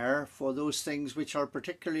prayer for those things which are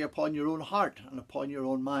particularly upon your own heart and upon your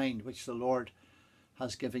own mind, which the Lord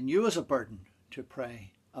has given you as a burden to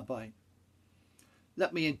pray about.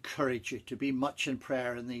 Let me encourage you to be much in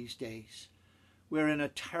prayer in these days. We're in a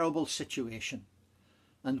terrible situation,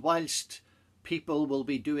 and whilst people will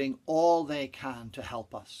be doing all they can to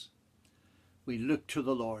help us, we look to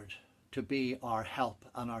the Lord to be our help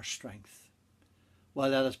and our strength. Well,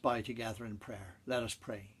 let us bow together in prayer. Let us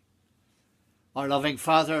pray. Our loving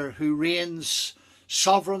Father, who reigns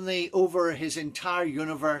sovereignly over his entire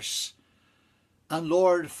universe, and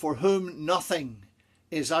Lord, for whom nothing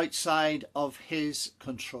is outside of his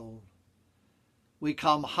control, we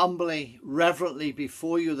come humbly, reverently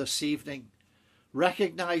before you this evening,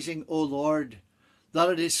 recognizing, O Lord, that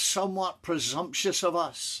it is somewhat presumptuous of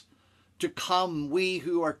us to come, we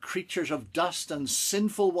who are creatures of dust and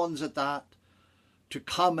sinful ones at that, to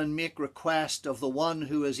come and make request of the one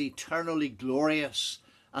who is eternally glorious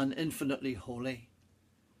and infinitely holy.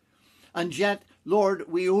 And yet,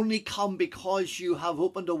 Lord, we only come because you have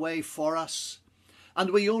opened a way for us, and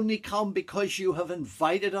we only come because you have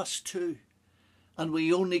invited us to. And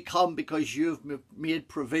we only come because you've made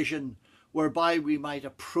provision whereby we might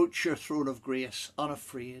approach your throne of grace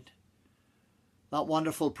unafraid. That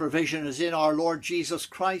wonderful provision is in our Lord Jesus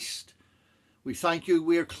Christ. We thank you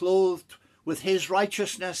we are clothed with his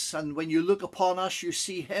righteousness, and when you look upon us you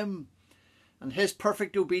see him and his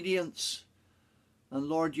perfect obedience. And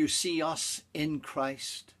Lord, you see us in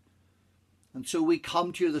Christ. And so we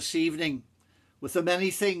come to you this evening with the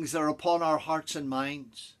many things that are upon our hearts and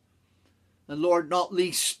minds. And Lord, not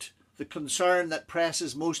least the concern that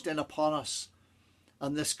presses most in upon us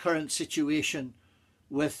and this current situation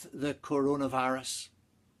with the coronavirus.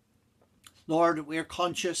 Lord, we are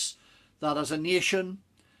conscious that as a nation,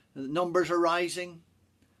 the numbers are rising.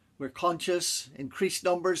 We're conscious, increased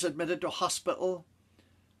numbers admitted to hospital.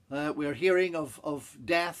 We're hearing of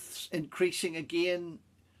deaths increasing again,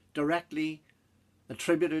 directly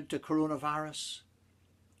attributed to coronavirus.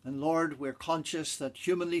 And Lord, we're conscious that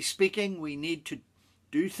humanly speaking, we need to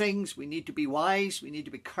do things. We need to be wise. We need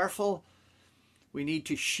to be careful. We need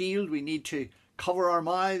to shield. We need to cover our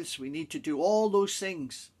mouths. We need to do all those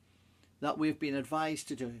things that we've been advised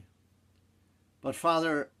to do. But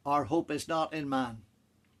Father, our hope is not in man.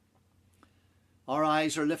 Our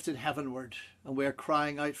eyes are lifted heavenward, and we are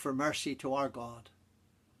crying out for mercy to our God.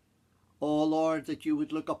 Oh Lord, that you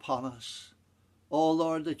would look upon us. Oh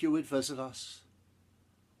Lord, that you would visit us.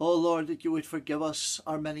 Oh Lord, that you would forgive us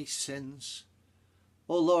our many sins.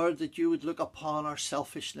 Oh Lord, that you would look upon our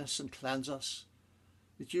selfishness and cleanse us.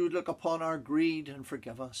 That you would look upon our greed and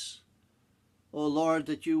forgive us. Oh Lord,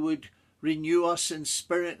 that you would renew us in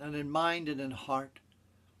spirit and in mind and in heart.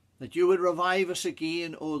 That you would revive us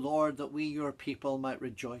again, O Lord, that we, your people, might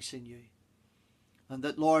rejoice in you. And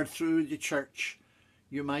that, Lord, through the church,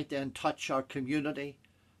 you might then touch our community,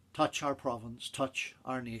 touch our province, touch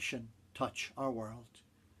our nation, touch our world.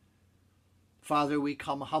 Father, we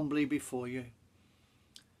come humbly before you.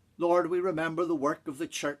 Lord, we remember the work of the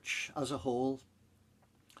church as a whole,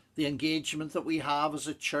 the engagement that we have as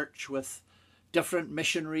a church with different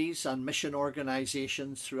missionaries and mission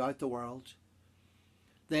organisations throughout the world.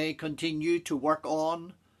 They continue to work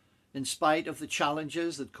on in spite of the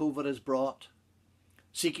challenges that COVID has brought,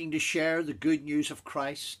 seeking to share the good news of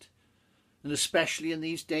Christ, and especially in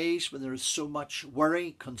these days when there is so much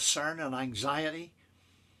worry, concern and anxiety,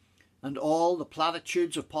 and all the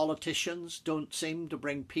platitudes of politicians don't seem to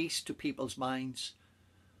bring peace to people's minds.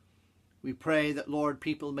 We pray that, Lord,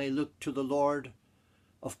 people may look to the Lord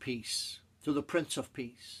of peace, to the Prince of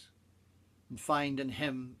Peace, and find in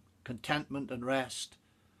him contentment and rest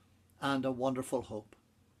and a wonderful hope.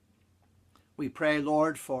 We pray,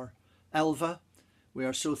 Lord, for Elva. We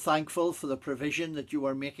are so thankful for the provision that you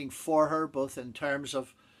are making for her, both in terms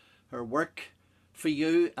of her work for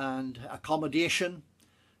you and accommodation.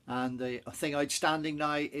 And the thing outstanding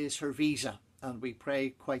now is her visa. And we pray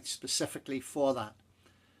quite specifically for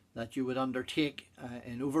that you would undertake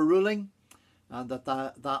in overruling, and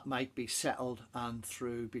that might be settled and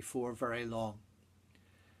through before very long.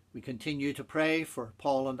 We continue to pray for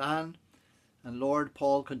Paul and Anne. And Lord,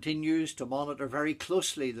 Paul continues to monitor very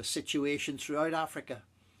closely the situation throughout Africa.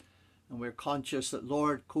 And we're conscious that,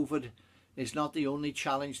 Lord, COVID is not the only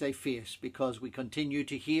challenge they face, because we continue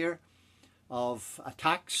to hear of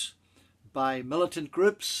attacks by militant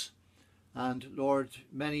groups. And Lord,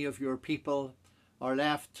 many of your people are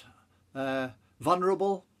left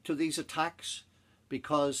vulnerable to these attacks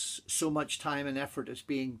because so much time and effort is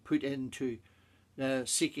being put into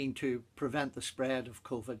seeking to prevent the spread of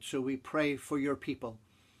COVID. So we pray for your people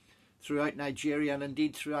throughout Nigeria and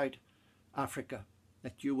indeed throughout Africa,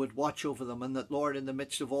 that you would watch over them, and that, Lord, in the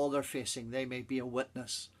midst of all they're facing, they may be a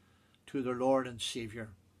witness to their Lord and Saviour.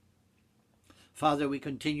 Father, we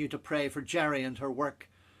continue to pray for Jerry and her work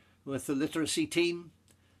with the literacy team.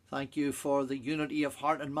 Thank you for the unity of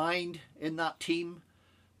heart and mind in that team.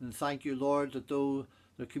 And thank you, Lord, that though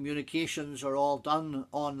the communications are all done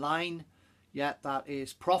online, yet that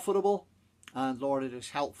is profitable, and Lord, it is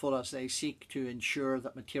helpful as they seek to ensure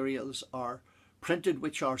that materials are printed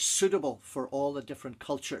which are suitable for all the different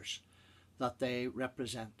cultures that they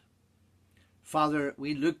represent. Father,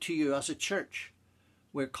 we look to you as a church.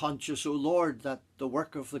 We're conscious, O Lord, that the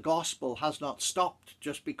work of the gospel has not stopped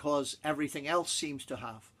just because everything else seems to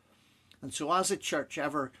have. And so as a church,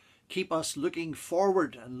 ever keep us looking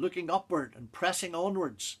forward and looking upward and pressing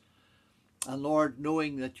onwards. And Lord,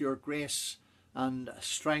 knowing that your grace and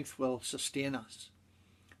strength will sustain us.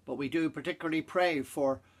 But we do particularly pray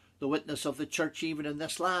for the witness of the church even in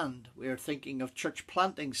this land. We are thinking of church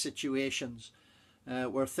planting situations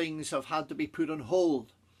where things have had to be put on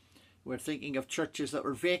hold. We're thinking of churches that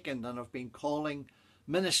were vacant and have been calling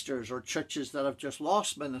ministers, or churches that have just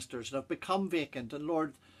lost ministers and have become vacant. And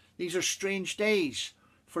Lord, these are strange days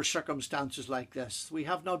for circumstances like this. We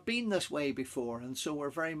have not been this way before, and so we're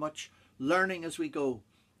very much learning as we go.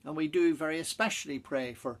 And we do very especially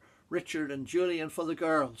pray for Richard and Julie and for the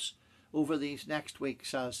girls over these next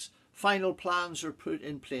weeks as final plans are put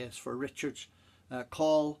in place for Richard's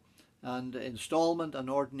call and instalment and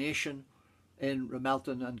ordination in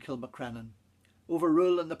Ramelton and Kilmacrennan.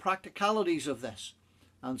 Overrule in the practicalities of this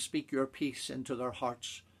and speak your peace into their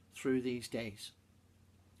hearts through these days.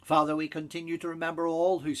 Father, we continue to remember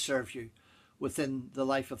all who serve you within the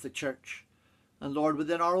life of the church. And Lord,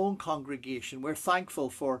 within our own congregation, we're thankful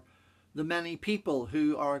for the many people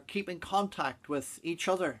who are keeping contact with each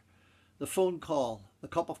other, the phone call, the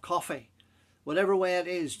cup of coffee, whatever way it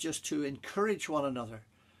is, just to encourage one another,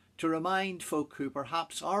 to remind folk who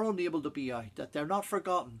perhaps are unable to be out that they're not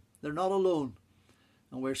forgotten, they're not alone.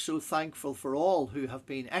 And we're so thankful for all who have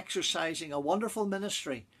been exercising a wonderful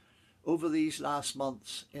ministry over these last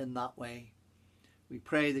months in that way. We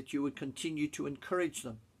pray that you would continue to encourage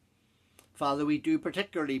them. Father, we do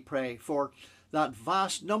particularly pray for that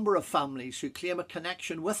vast number of families who claim a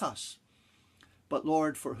connection with us, but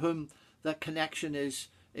Lord, for whom that connection is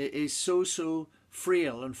so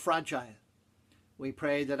frail and fragile. We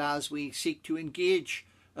pray that as we seek to engage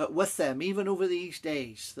with them, even over these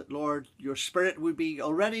days, that Lord, your Spirit would be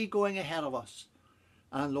already going ahead of us,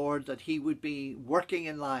 and Lord, that he would be working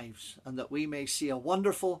in lives, and that we may see a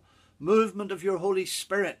wonderful movement of your Holy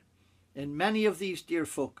Spirit in many of these dear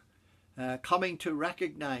folk, coming to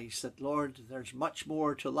recognize that, Lord, there's much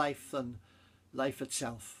more to life than life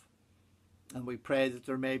itself. And we pray that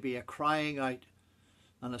there may be a crying out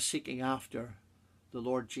and a seeking after the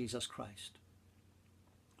Lord Jesus Christ.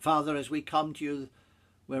 Father, as we come to you,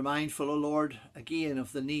 we're mindful, O Lord, again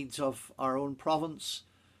of the needs of our own province,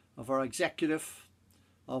 of our executive,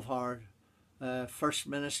 of our First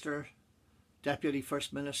Minister, Deputy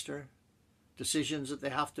First Minister, decisions that they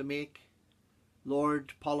have to make.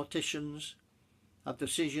 Lord, politicians have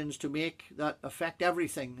decisions to make that affect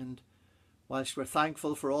everything. And whilst we're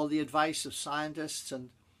thankful for all the advice of scientists and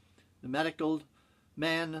the medical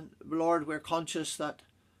men, Lord, we're conscious that,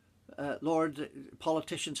 Lord,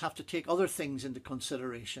 politicians have to take other things into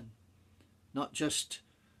consideration. Not just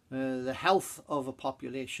the health of a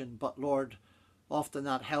population, but Lord, often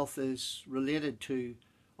that health is related to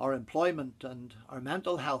our employment and our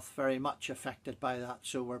mental health, very much affected by that.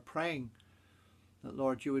 So we're praying that,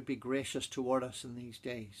 Lord, you would be gracious toward us in these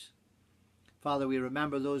days. Father, we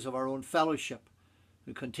remember those of our own fellowship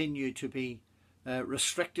who continue to be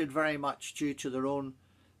restricted very much due to their own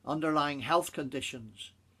underlying health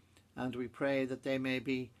conditions. And we pray that they may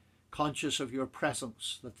be conscious of your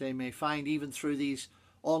presence, that they may find even through these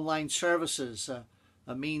online services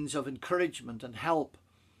a means of encouragement and help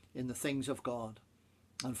in the things of God.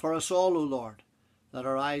 And for us all, O Lord, that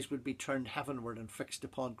our eyes would be turned heavenward and fixed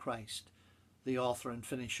upon Christ, the author and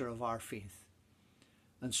finisher of our faith.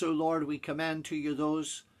 And so, Lord, we commend to you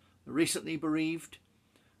those recently bereaved,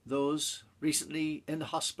 those recently in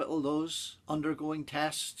hospital, those undergoing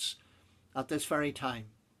tests at this very time.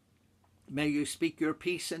 May you speak your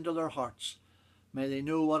peace into their hearts. May they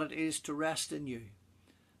know what it is to rest in you.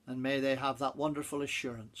 And may they have that wonderful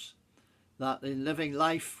assurance that in living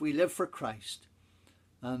life we live for Christ.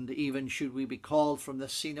 And even should we be called from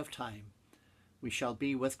this scene of time, we shall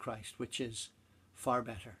be with Christ, which is far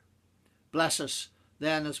better. Bless us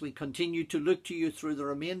then as we continue to look to you through the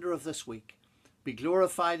remainder of this week. Be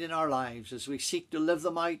glorified in our lives as we seek to live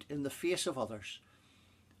them out in the face of others.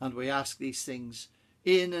 And we ask these things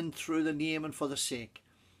in and through the name and for the sake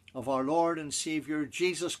of our Lord and Saviour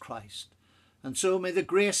Jesus Christ. And so may the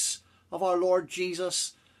grace of our Lord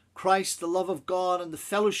Jesus Christ, the love of God, and the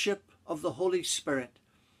fellowship of the Holy Spirit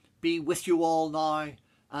be with you all now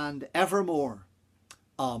and evermore.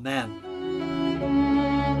 Amen.